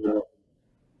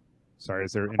 Sorry,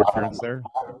 is there interference there?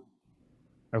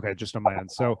 Okay, just on my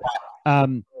end. So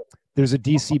there's a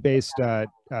DC-based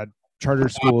charter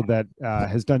school that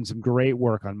has done some great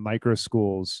work on micro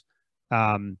schools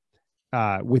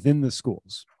within the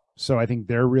schools. So I think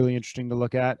they're really interesting to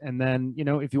look at. And then,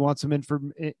 if you want some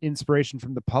inspiration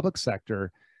from the public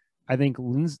sector, I think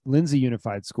Lindsay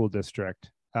Unified School District,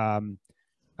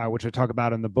 which I talk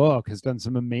about in the book, has done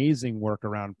some amazing work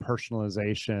around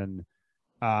personalization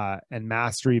and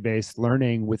mastery-based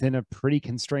learning within a pretty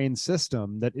constrained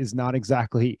system that is not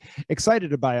exactly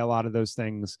excited by a lot of those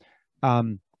things,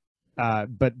 but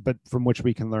from which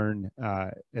we can learn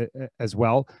as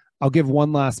well. I'll give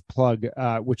one last plug,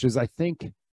 which is, I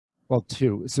think, Well,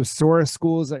 two. So Sora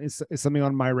schools is something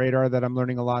on my radar that I'm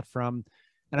learning a lot from.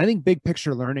 And I think big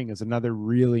picture learning is another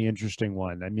really interesting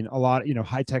one. I mean, a lot,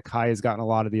 High Tech High has gotten a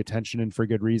lot of the attention and for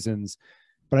good reasons.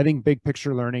 But I think big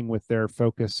picture learning with their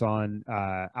focus on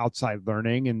outside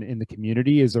learning and in the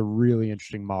community is a really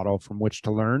interesting model from which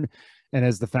to learn. And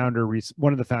as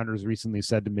one of the founders recently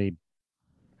said to me,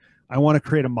 I want to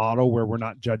create a model where we're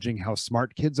not judging how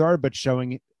smart kids are, but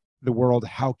showing the world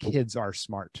how kids are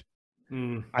smart.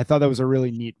 I thought that was a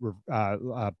really neat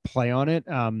play on it.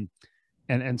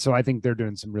 And so I think they're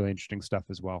doing some really interesting stuff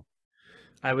as well.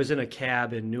 I was in a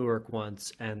cab in Newark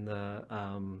once, and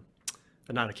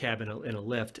not a cab, in a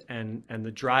lift, and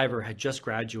the driver had just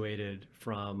graduated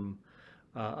from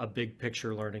a big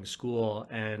picture learning school,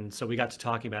 and so we got to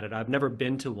talking about it. I've never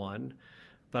been to one,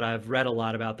 but I've read a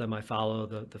lot about them. I follow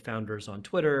the founders on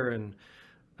Twitter, and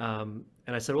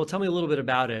I said, well, tell me a little bit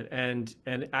about it. And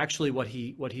actually what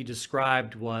he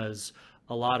described was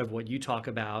a lot of what you talk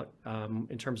about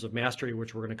in terms of mastery,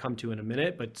 which we're going to come to in a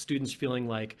minute, but students feeling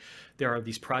like there are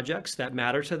these projects that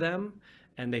matter to them,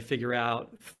 and they figure out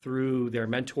through their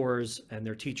mentors and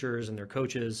their teachers and their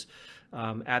coaches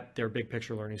at their big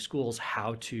picture learning schools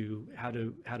how to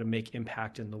make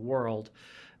impact in the world.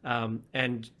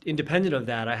 And independent of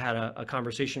that, I had a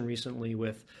conversation recently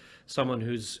with someone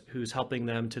who's helping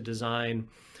them to design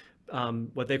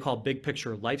what they call big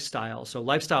picture lifestyle. So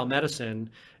lifestyle medicine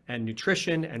and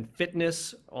nutrition and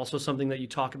fitness, also something that you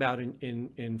talk about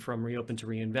in From Reopen to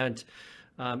Reinvent,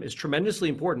 is tremendously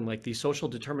important. Like the social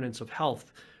determinants of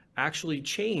health actually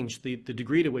change the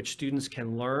degree to which students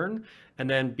can learn and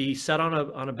then be set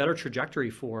on a better trajectory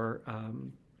for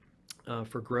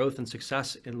growth and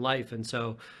success in life. And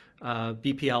so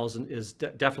BPL is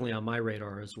definitely on my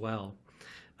radar as well.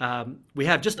 We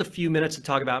have just a few minutes to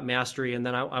talk about mastery, and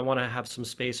then I want to have some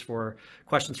space for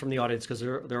questions from the audience because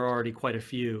there are already quite a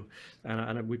few,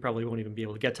 and we probably won't even be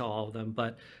able to get to all of them.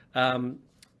 But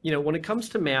when it comes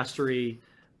to mastery,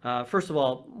 first of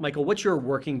all, Michael, what's your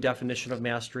working definition of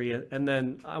mastery? And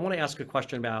then I want to ask a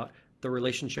question about the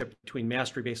relationship between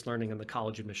mastery-based learning and the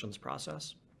college admissions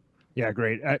process. Yeah,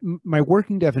 great. My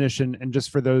working definition, and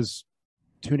just for those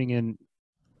tuning in,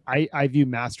 I view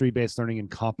mastery-based learning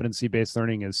and competency-based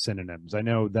learning as synonyms. I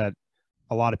know that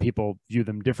a lot of people view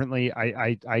them differently.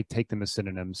 I take them as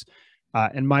synonyms.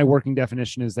 And my working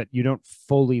definition is that you don't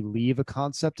fully leave a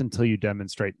concept until you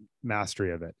demonstrate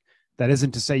mastery of it. That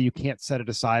isn't to say you can't set it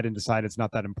aside and decide it's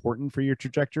not that important for your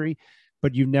trajectory,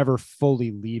 but you never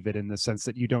fully leave it in the sense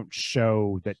that you don't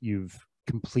show that you've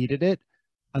completed it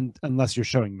unless you're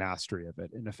showing mastery of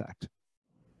it, in effect.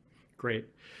 Great.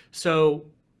 So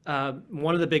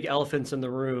one of the big elephants in the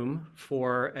room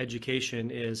for education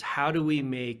is how do we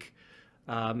make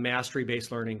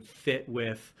mastery-based learning fit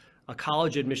with a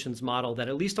college admissions model that,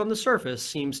 at least on the surface,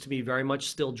 seems to be very much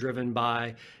still driven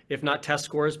by, if not test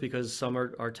scores, because some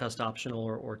are test optional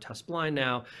or test blind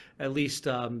now, at least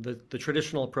the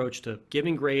traditional approach to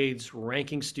giving grades,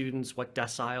 ranking students, what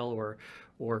decile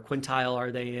or quintile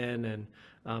are they in, and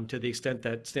to the extent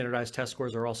that standardized test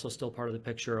scores are also still part of the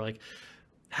picture, like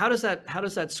how does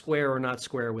that square or not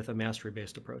square with a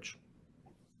mastery-based approach?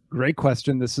 Great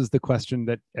question. This is the question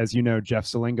that, as you know, Jeff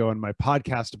Salingo on my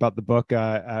podcast about the book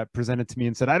presented to me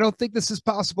and said, I don't think this is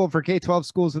possible for K-12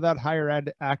 schools without higher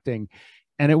ed acting.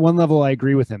 And at one level, I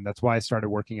agree with him. That's why I started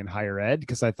working in higher ed,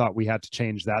 because I thought we had to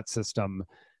change that system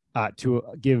to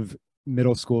give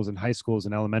middle schools and high schools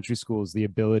and elementary schools the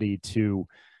ability to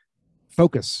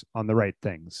focus on the right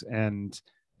things. And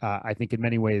I think in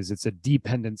many ways, it's a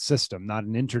dependent system, not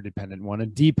an interdependent one, a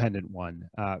dependent one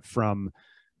from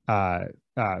higher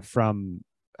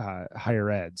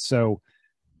ed. So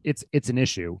it's an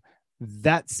issue.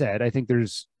 That said, I think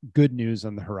there's good news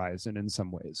on the horizon in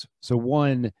some ways. So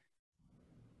one,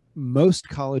 most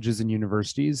colleges and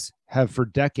universities have for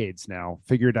decades now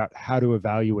figured out how to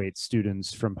evaluate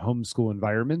students from homeschool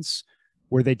environments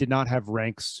where they did not have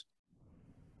ranks,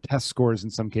 test scores in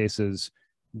some cases,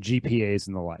 GPAs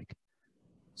and the like.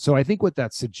 So I think what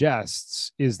that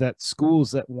suggests is that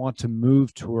schools that want to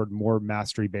move toward more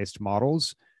mastery-based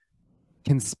models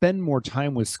can spend more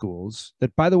time with schools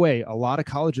that, by the way, a lot of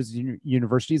colleges and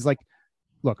universities, like,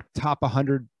 look, top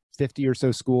 150 or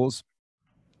so schools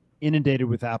inundated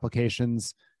with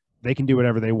applications. They can do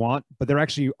whatever they want, but they're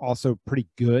actually also pretty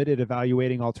good at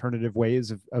evaluating alternative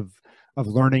ways of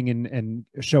learning and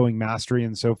showing mastery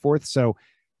and so forth. So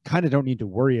kind of don't need to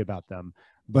worry about them.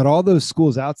 But all those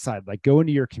schools outside, like, go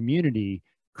into your community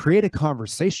create a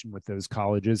conversation with those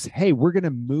colleges. Hey, we're going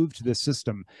to move to this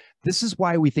system. This is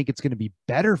why we think it's going to be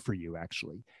better for you,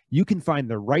 actually. You can find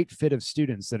the right fit of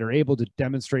students that are able to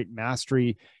demonstrate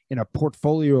mastery in a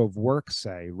portfolio of work,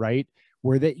 say, right?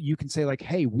 Where that you can say like,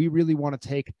 hey, we really want to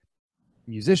take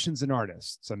musicians and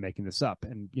artists. I'm making this up.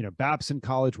 And, Babson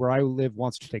College, where I live,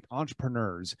 wants to take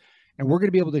entrepreneurs. And we're going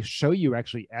to be able to show you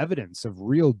actually evidence of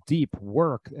real deep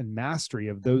work and mastery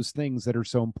of those things that are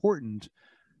so important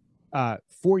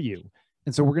for you.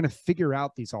 And so we're going to figure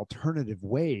out these alternative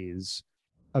ways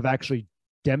of actually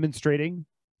demonstrating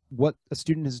what a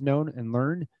student has known and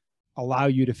learned, allow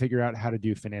you to figure out how to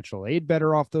do financial aid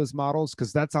better off those models.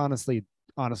 Because that's honestly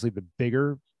the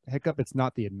bigger hiccup. It's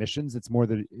not the admissions, it's more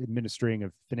the administering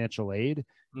of financial aid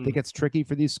that gets tricky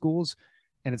for these schools.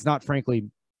 And it's not, frankly,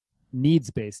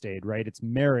 needs-based aid, right? It's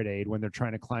merit aid when they're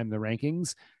trying to climb the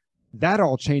rankings. That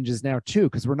all changes now too,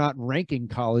 because we're not ranking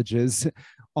colleges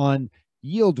on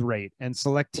yield rate and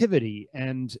selectivity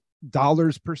and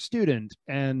dollars per student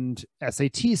and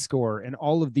SAT score and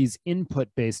all of these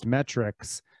input-based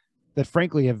metrics that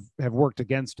frankly have worked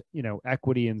against,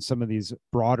 equity and some of these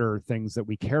broader things that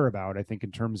we care about, I think,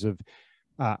 in terms of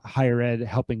higher ed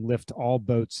helping lift all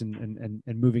boats and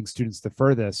moving students the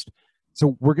furthest.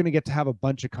 So we're going to get to have a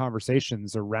bunch of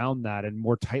conversations around that and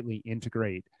more tightly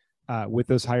integrate with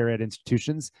those higher ed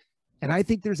institutions. And I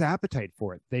think there's appetite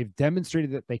for it. They've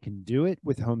demonstrated that they can do it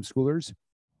with homeschoolers.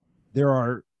 There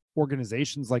are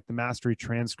organizations like the Mastery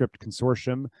Transcript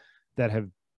Consortium that have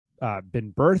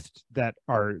been birthed that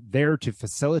are there to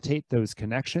facilitate those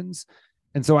connections.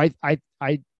 And so I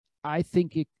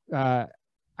think I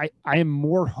am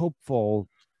more hopeful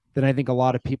than I think a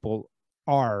lot of people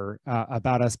are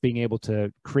about us being able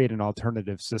to create an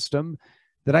alternative system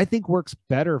that I think works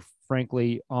better,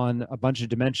 frankly, on a bunch of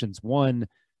dimensions. One,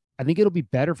 I think it'll be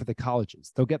better for the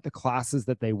colleges. They'll get the classes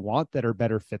that they want that are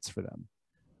better fits for them.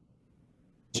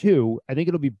 Two, I think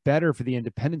it'll be better for the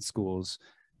independent schools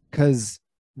because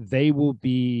they will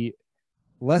be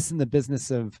less in the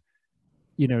business of,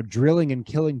 drilling and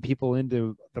killing people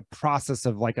into the process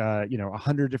of like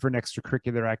 100 different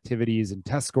extracurricular activities and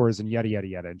test scores and yada, yada,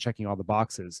 yada, and checking all the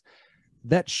boxes.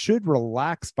 That should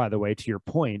relax, by the way, to your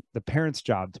point, the parents'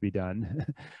 job to be done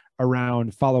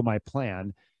around follow my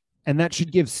plan. And that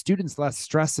should give students less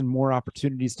stress and more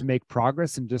opportunities to make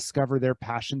progress and discover their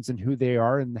passions and who they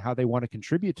are and how they want to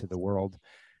contribute to the world,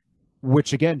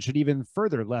 which again should even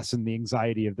further lessen the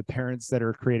anxiety of the parents that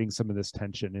are creating some of this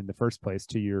tension in the first place,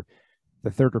 to the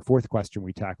third or fourth question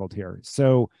we tackled here.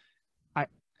 So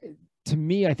to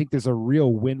me, I think there's a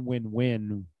real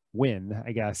win-win-win,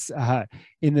 I guess,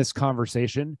 in this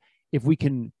conversation. If we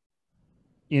can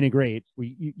integrate,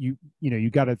 you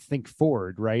got to think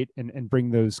forward, right? And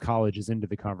bring those colleges into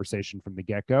the conversation from the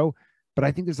get-go. But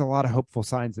I think there's a lot of hopeful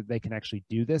signs that they can actually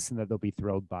do this and that they'll be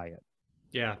thrilled by it.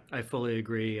 Yeah, I fully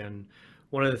agree. And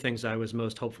one of the things I was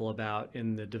most hopeful about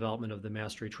in the development of the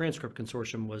Mastery Transcript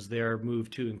Consortium was their move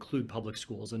to include public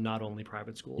schools and not only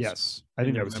private schools. Yes, I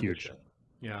think that was huge.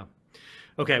 Yeah.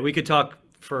 Okay, we could talk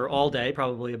for all day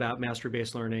probably about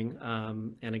mastery-based learning.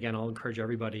 And again, I'll encourage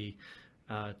everybody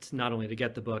to not only to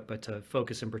get the book, but to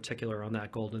focus in particular on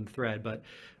that golden thread. But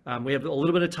we have a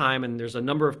little bit of time, and there's a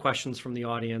number of questions from the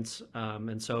audience.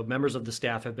 And so members of the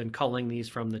staff have been culling these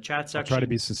from the chat section. I'll try to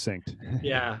be succinct.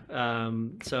 Yeah.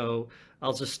 So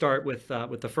I'll just start with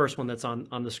the first one that's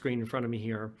on the screen in front of me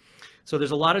here. So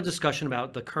there's a lot of discussion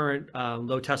about the current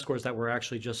low test scores that were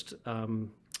actually just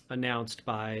announced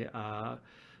by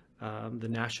the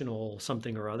national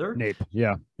something or other. NAEP.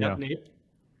 Yeah. Yep, NAEP.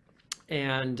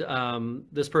 And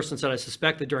this person said, I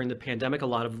suspect that during the pandemic, a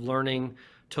lot of learning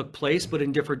took place, but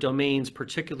in different domains,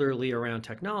 particularly around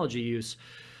technology use.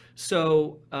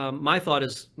 So my thought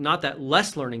is not that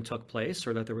less learning took place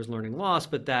or that there was learning loss,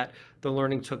 but that the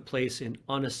learning took place in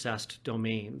unassessed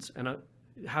domains. And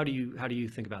how do you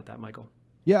think about that, Michael?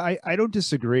 Yeah, I don't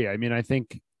disagree. I mean, I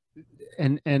think,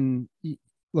 and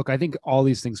look, I think all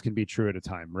these things can be true at a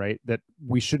time, right? That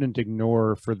we shouldn't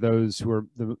ignore for those who are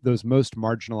those most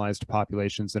marginalized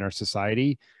populations in our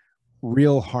society.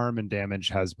 Real harm and damage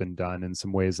has been done in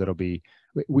some ways that'll be,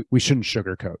 we shouldn't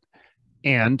sugarcoat.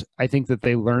 And I think that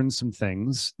they learn some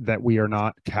things that we are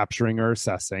not capturing or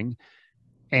assessing.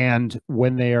 And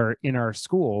when they are in our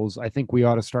schools, I think we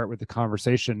ought to start with the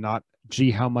conversation, not, gee,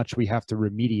 how much we have to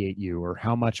remediate you or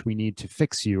how much we need to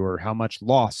fix you or how much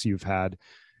loss you've had,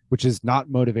 which is not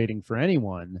motivating for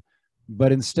anyone,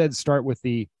 but instead start with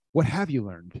the, what have you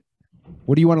learned?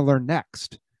 What do you want to learn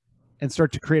next? And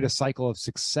start to create a cycle of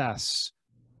success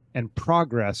and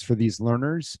progress for these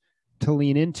learners to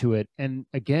lean into it. And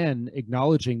again,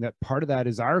 acknowledging that part of that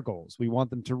is our goals. We want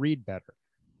them to read better.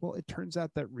 Well, it turns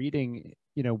out that reading,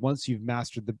 once you've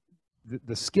mastered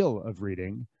the skill of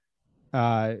reading,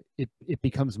 it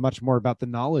becomes much more about the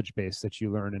knowledge base that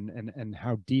you learn, and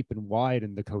how deep and wide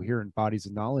and the coherent bodies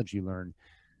of knowledge you learn.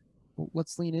 Well,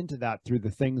 let's lean into that through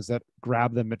the things that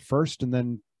grab them at first, and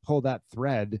then pull that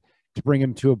thread to bring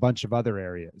them to a bunch of other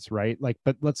areas, right?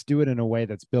 But let's do it in a way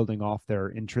that's building off their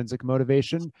intrinsic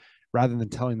motivation rather than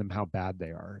telling them how bad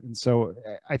they are. And so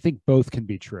I think both can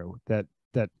be true, that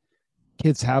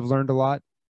kids have learned a lot.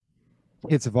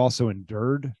 Kids have also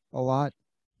endured a lot,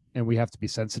 and we have to be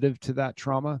sensitive to that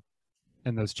trauma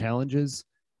and those challenges.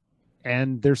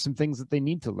 And there's some things that they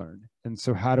need to learn. And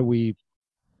so how do we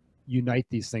unite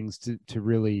these things to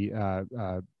really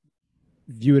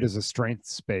view it as a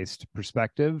strengths-based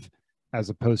perspective as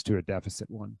opposed to a deficit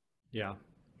one? Yeah.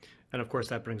 And of course,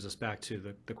 that brings us back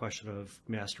to the question of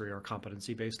mastery or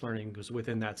competency-based learning, because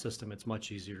within that system, it's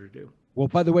much easier to do. Well,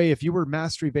 by the way, if you were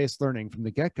mastery-based learning from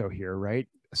the get-go here, right,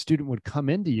 a student would come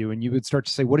into you and you would start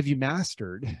to say, what have you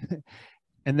mastered?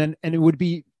 and it would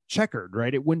be checkered,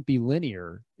 right? It wouldn't be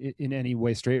linear in any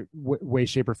way,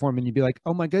 shape, or form. And you'd be like,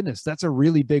 oh my goodness, that's a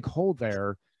really big hole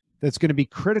there that's going to be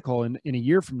critical in a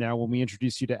year from now when we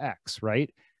introduce you to X, right?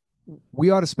 We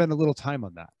ought to spend a little time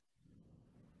on that.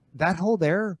 That hole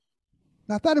there,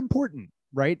 not that important,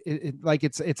 right?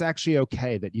 It's actually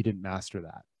okay that you didn't master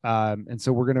that. And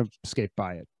so we're going to skate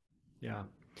by it. Yeah.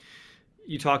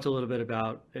 You talked a little bit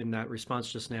about, in that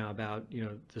response just now, about,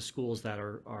 the schools that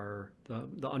are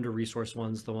the under-resourced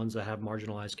ones, the ones that have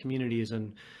marginalized communities.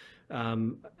 And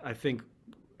I think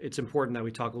it's important that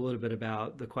we talk a little bit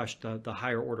about the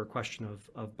higher order question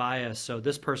of bias. So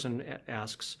this person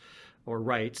asks or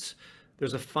writes,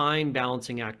 there's a fine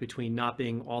balancing act between not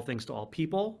being all things to all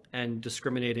people and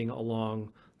discriminating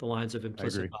along the lines of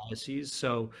implicit biases.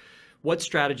 So what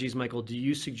strategies, Michael, do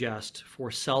you suggest for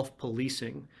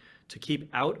self-policing to keep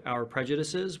out our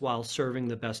prejudices while serving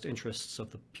the best interests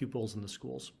of the pupils in the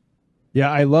schools?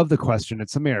 Yeah, I love the question.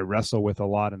 It's something I wrestle with a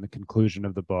lot in the conclusion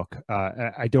of the book.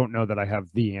 I don't know that I have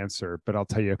the answer, but I'll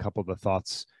tell you a couple of the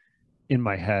thoughts in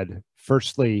my head.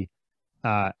 Firstly,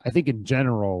 I think in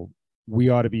general, we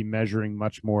ought to be measuring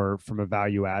much more from a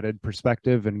value-added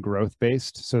perspective and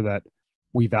growth-based, so that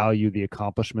we value the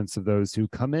accomplishments of those who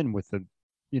come in with the,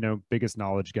 biggest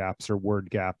knowledge gaps or word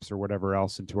gaps or whatever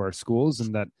else into our schools,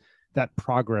 and that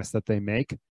progress that they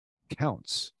make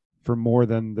counts for more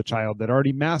than the child that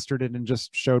already mastered it and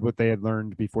just showed what they had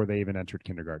learned before they even entered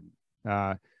kindergarten.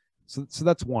 So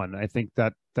that's one. I think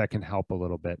that can help a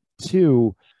little bit.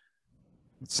 Two,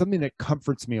 something that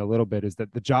comforts me a little bit is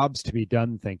that the jobs to be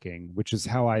done thinking, which is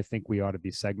how I think we ought to be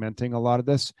segmenting a lot of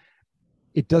this,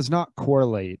 it does not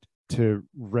correlate to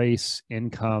race,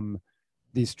 income,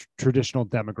 these traditional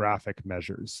demographic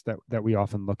measures that we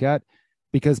often look at,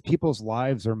 because people's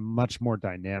lives are much more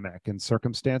dynamic and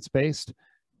circumstance-based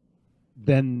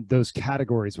than those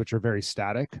categories, which are very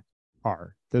static,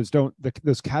 are.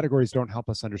 Those categories don't help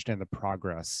us understand the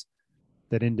progress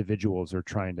that individuals are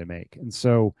trying to make. And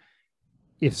so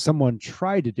if someone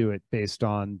tried to do it based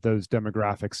on those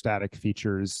demographic static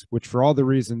features, which for all the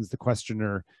reasons the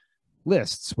questioner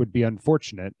lists would be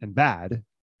unfortunate and bad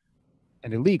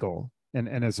and illegal,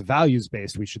 and as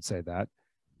values-based, we should say that,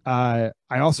 I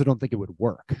also don't think it would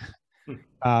work.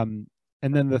 And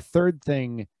then the third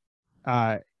thing,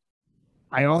 I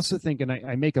also think, and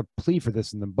I make a plea for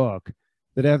this in the book,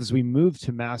 that as we move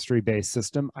to mastery-based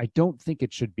system, I don't think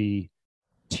it should be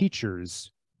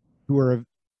teachers who are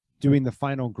doing the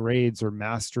final grades or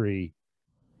mastery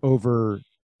over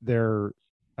their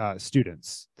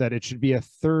students, that it should be a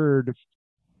third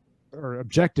or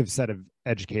objective set of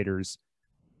educators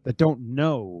that don't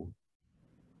know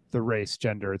the race,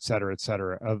 gender, et cetera,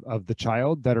 of the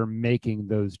child, that are making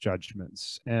those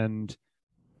judgments. And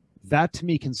that to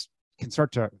me can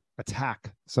start to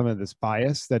attack some of this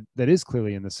bias that is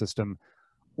clearly in the system.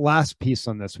 Last piece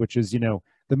on this, which is, the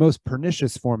most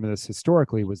pernicious form of this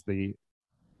historically was the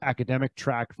academic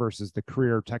track versus the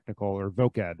career technical or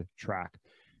voc ed track.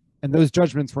 And those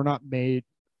judgments were not made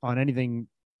on anything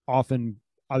often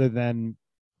other than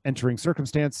entering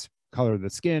circumstance, color of the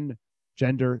skin,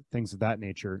 gender, things of that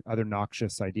nature, other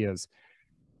noxious ideas.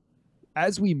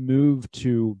 As we move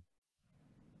to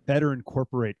better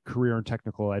incorporate career and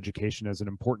technical education as an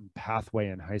important pathway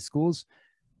in high schools,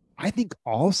 I think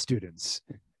all students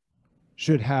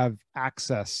should have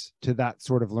access to that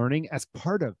sort of learning as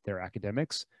part of their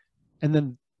academics. And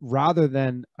then rather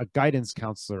than a guidance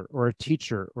counselor or a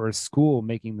teacher or a school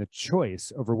making the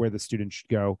choice over where the student should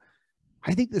go,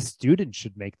 I think the student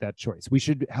should make that choice. We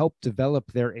should help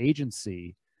develop their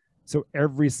agency so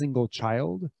every single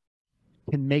child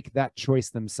can make that choice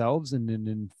themselves in an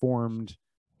informed,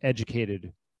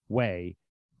 educated way.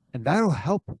 And that'll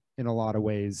help in a lot of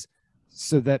ways,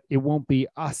 so that it won't be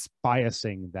us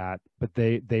biasing that, but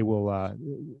they will,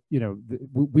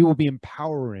 we will be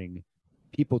empowering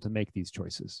people to make these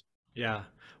choices. Yeah.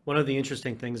 One of the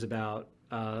interesting things about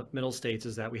Middle States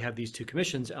is that we have these two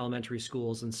commissions, elementary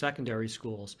schools and secondary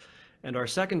schools. And our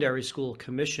secondary school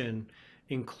commission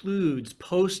includes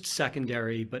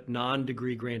post-secondary but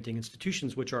non-degree granting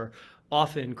institutions, which are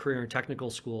often career and technical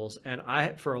schools. And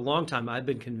for a long time, I've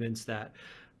been convinced that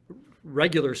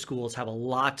regular schools have a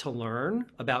lot to learn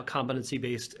about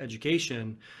competency-based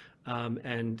education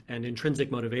and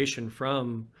intrinsic motivation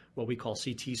from what we call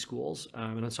CT schools.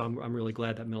 And so I'm really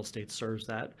glad that Middle States serves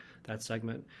that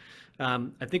segment.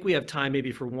 I think we have time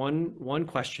maybe for one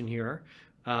question here,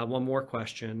 one more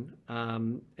question.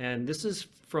 And this is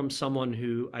from someone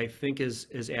who I think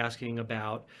is asking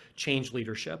about change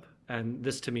leadership. And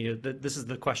this, to me, this is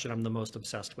the question I'm the most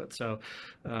obsessed with. So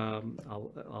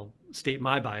I'll state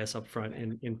my bias up front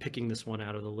in picking this one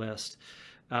out of the list.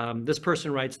 This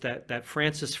person writes that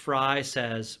Francis Fry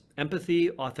says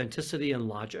empathy, authenticity, and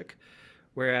logic,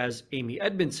 whereas Amy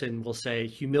Edmondson will say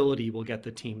humility will get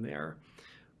the team there.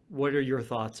 What are your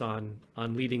thoughts on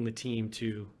leading the team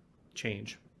to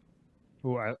change?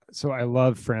 So I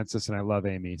love Francis and I love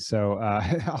Amy. So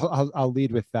I'll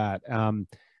lead with that.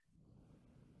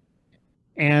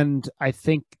 And I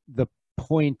think the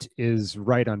point is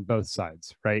right on both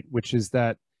sides, right? Which is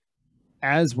that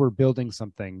as we're building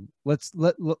something, let's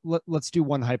do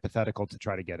one hypothetical to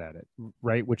try to get at it,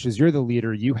 right? Which is, you're the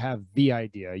leader, you have the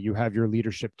idea, you have your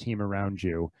leadership team around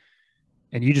you,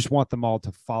 and you just want them all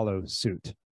to follow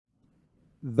suit.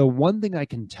 The one thing I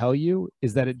can tell you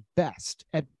is that at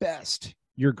best,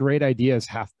 your great idea is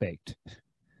half-baked.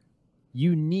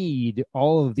 You need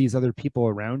all of these other people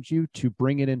around you to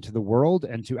bring it into the world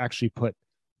and to actually put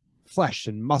flesh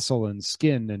and muscle and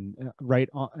skin and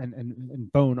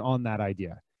and bone on that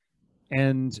idea.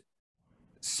 And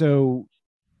so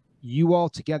you all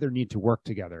together need to work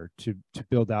together to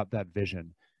build out that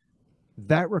vision.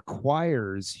 That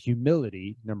requires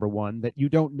humility, number one, that you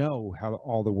don't know how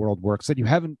all the world works, that you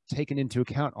haven't taken into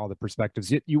account all the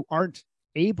perspectives, yet you aren't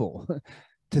able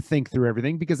to think through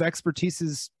everything because expertise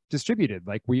is distributed.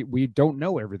 Like we don't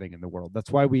know everything in the world.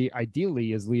 That's why we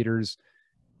ideally, as leaders,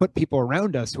 put people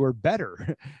around us who are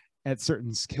better at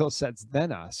certain skill sets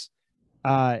than us.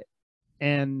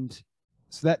 And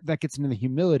so that gets into the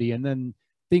humility, and then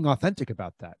being authentic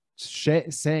about that,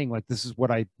 saying like, this is what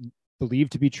I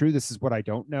believe to be true, this is what I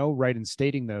don't know, right? And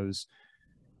stating those.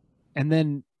 And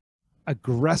then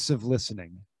aggressive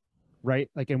listening, right?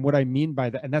 Like, and what I mean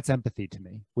by that, and that's empathy to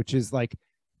me, which is like,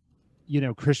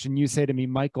 Christian, you say to me,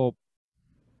 Michael,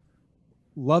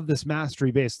 love this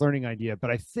mastery-based learning idea,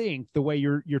 but I think the way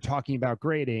you're talking about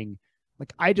grading,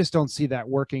 like, I just don't see that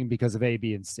working because of A,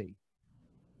 B, and C.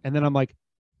 And then I'm like,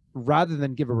 rather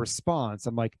than give a response,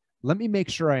 I'm like, let me make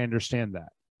sure I understand that.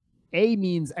 A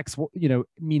means X,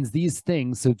 means these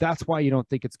things, so that's why you don't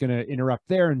think it's going to interrupt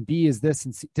there. And B is this,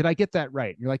 and C, did I get that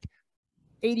right? And you're like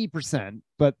 80%,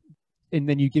 and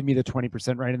then you give me the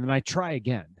 20% right, and then I try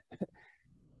again.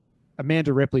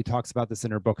 Amanda Ripley talks about this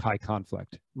in her book, High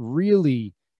Conflict.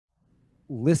 Really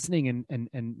listening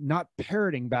and not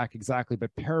parroting back exactly, but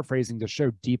paraphrasing to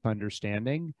show deep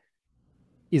understanding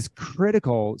is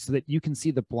critical so that you can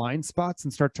see the blind spots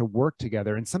and start to work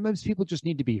together. And sometimes people just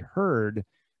need to be heard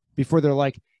before they're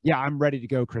like, yeah, I'm ready to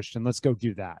go, Christian, let's go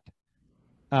do that.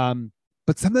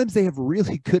 But sometimes they have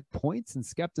really good points and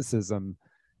skepticism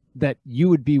that you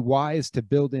would be wise to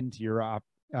build into your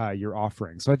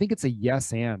offering. So I think it's a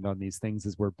yes and on these things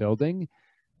as we're building.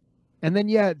 And then,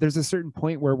 yeah, there's a certain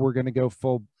point where we're going to go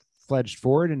full-fledged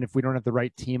forward. And if we don't have the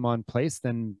right team on place,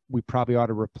 then we probably ought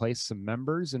to replace some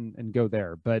members and go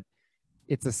there. But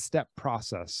it's a step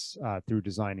process through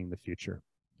designing the future.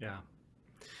 Yeah.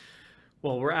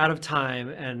 Well, we're out of time.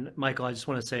 And Michael, I just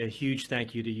want to say a huge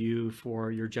thank you to you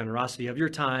for your generosity of your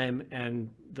time and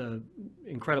the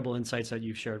incredible insights that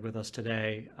you've shared with us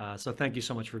today. So thank you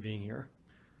so much for being here.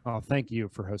 Oh, thank you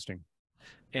for hosting.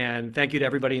 And thank you to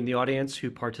everybody in the audience who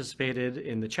participated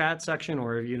in the chat section,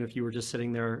 or even if you were just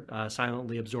sitting there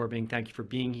silently absorbing, thank you for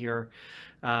being here.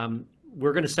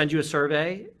 We're going to send you a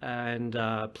survey, and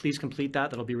please complete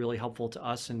that. That'll be really helpful to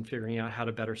us in figuring out how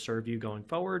to better serve you going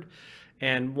forward.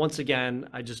 And once again,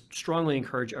 I just strongly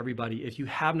encourage everybody, if you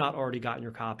have not already gotten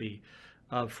your copy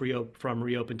of From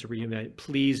Reopen to Reinvent,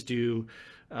 please do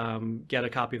get a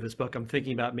copy of this book. I'm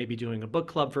thinking about maybe doing a book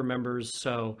club for members.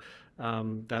 So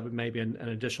that would maybe an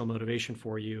additional motivation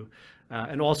for you.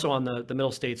 And also on the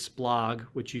Middle States blog,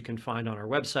 which you can find on our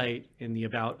website in the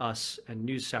About Us and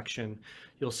News section,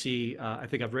 you'll see, I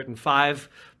think I've written 5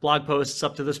 blog posts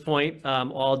up to this point,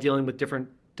 all dealing with different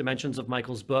dimensions of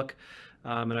Michael's book.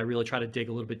 And I really try to dig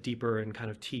a little bit deeper and kind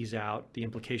of tease out the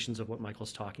implications of what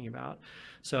Michael's talking about.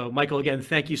 So Michael, again,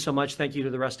 thank you so much. Thank you to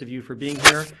the rest of you for being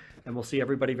here, and we'll see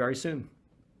everybody very soon.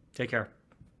 Take care.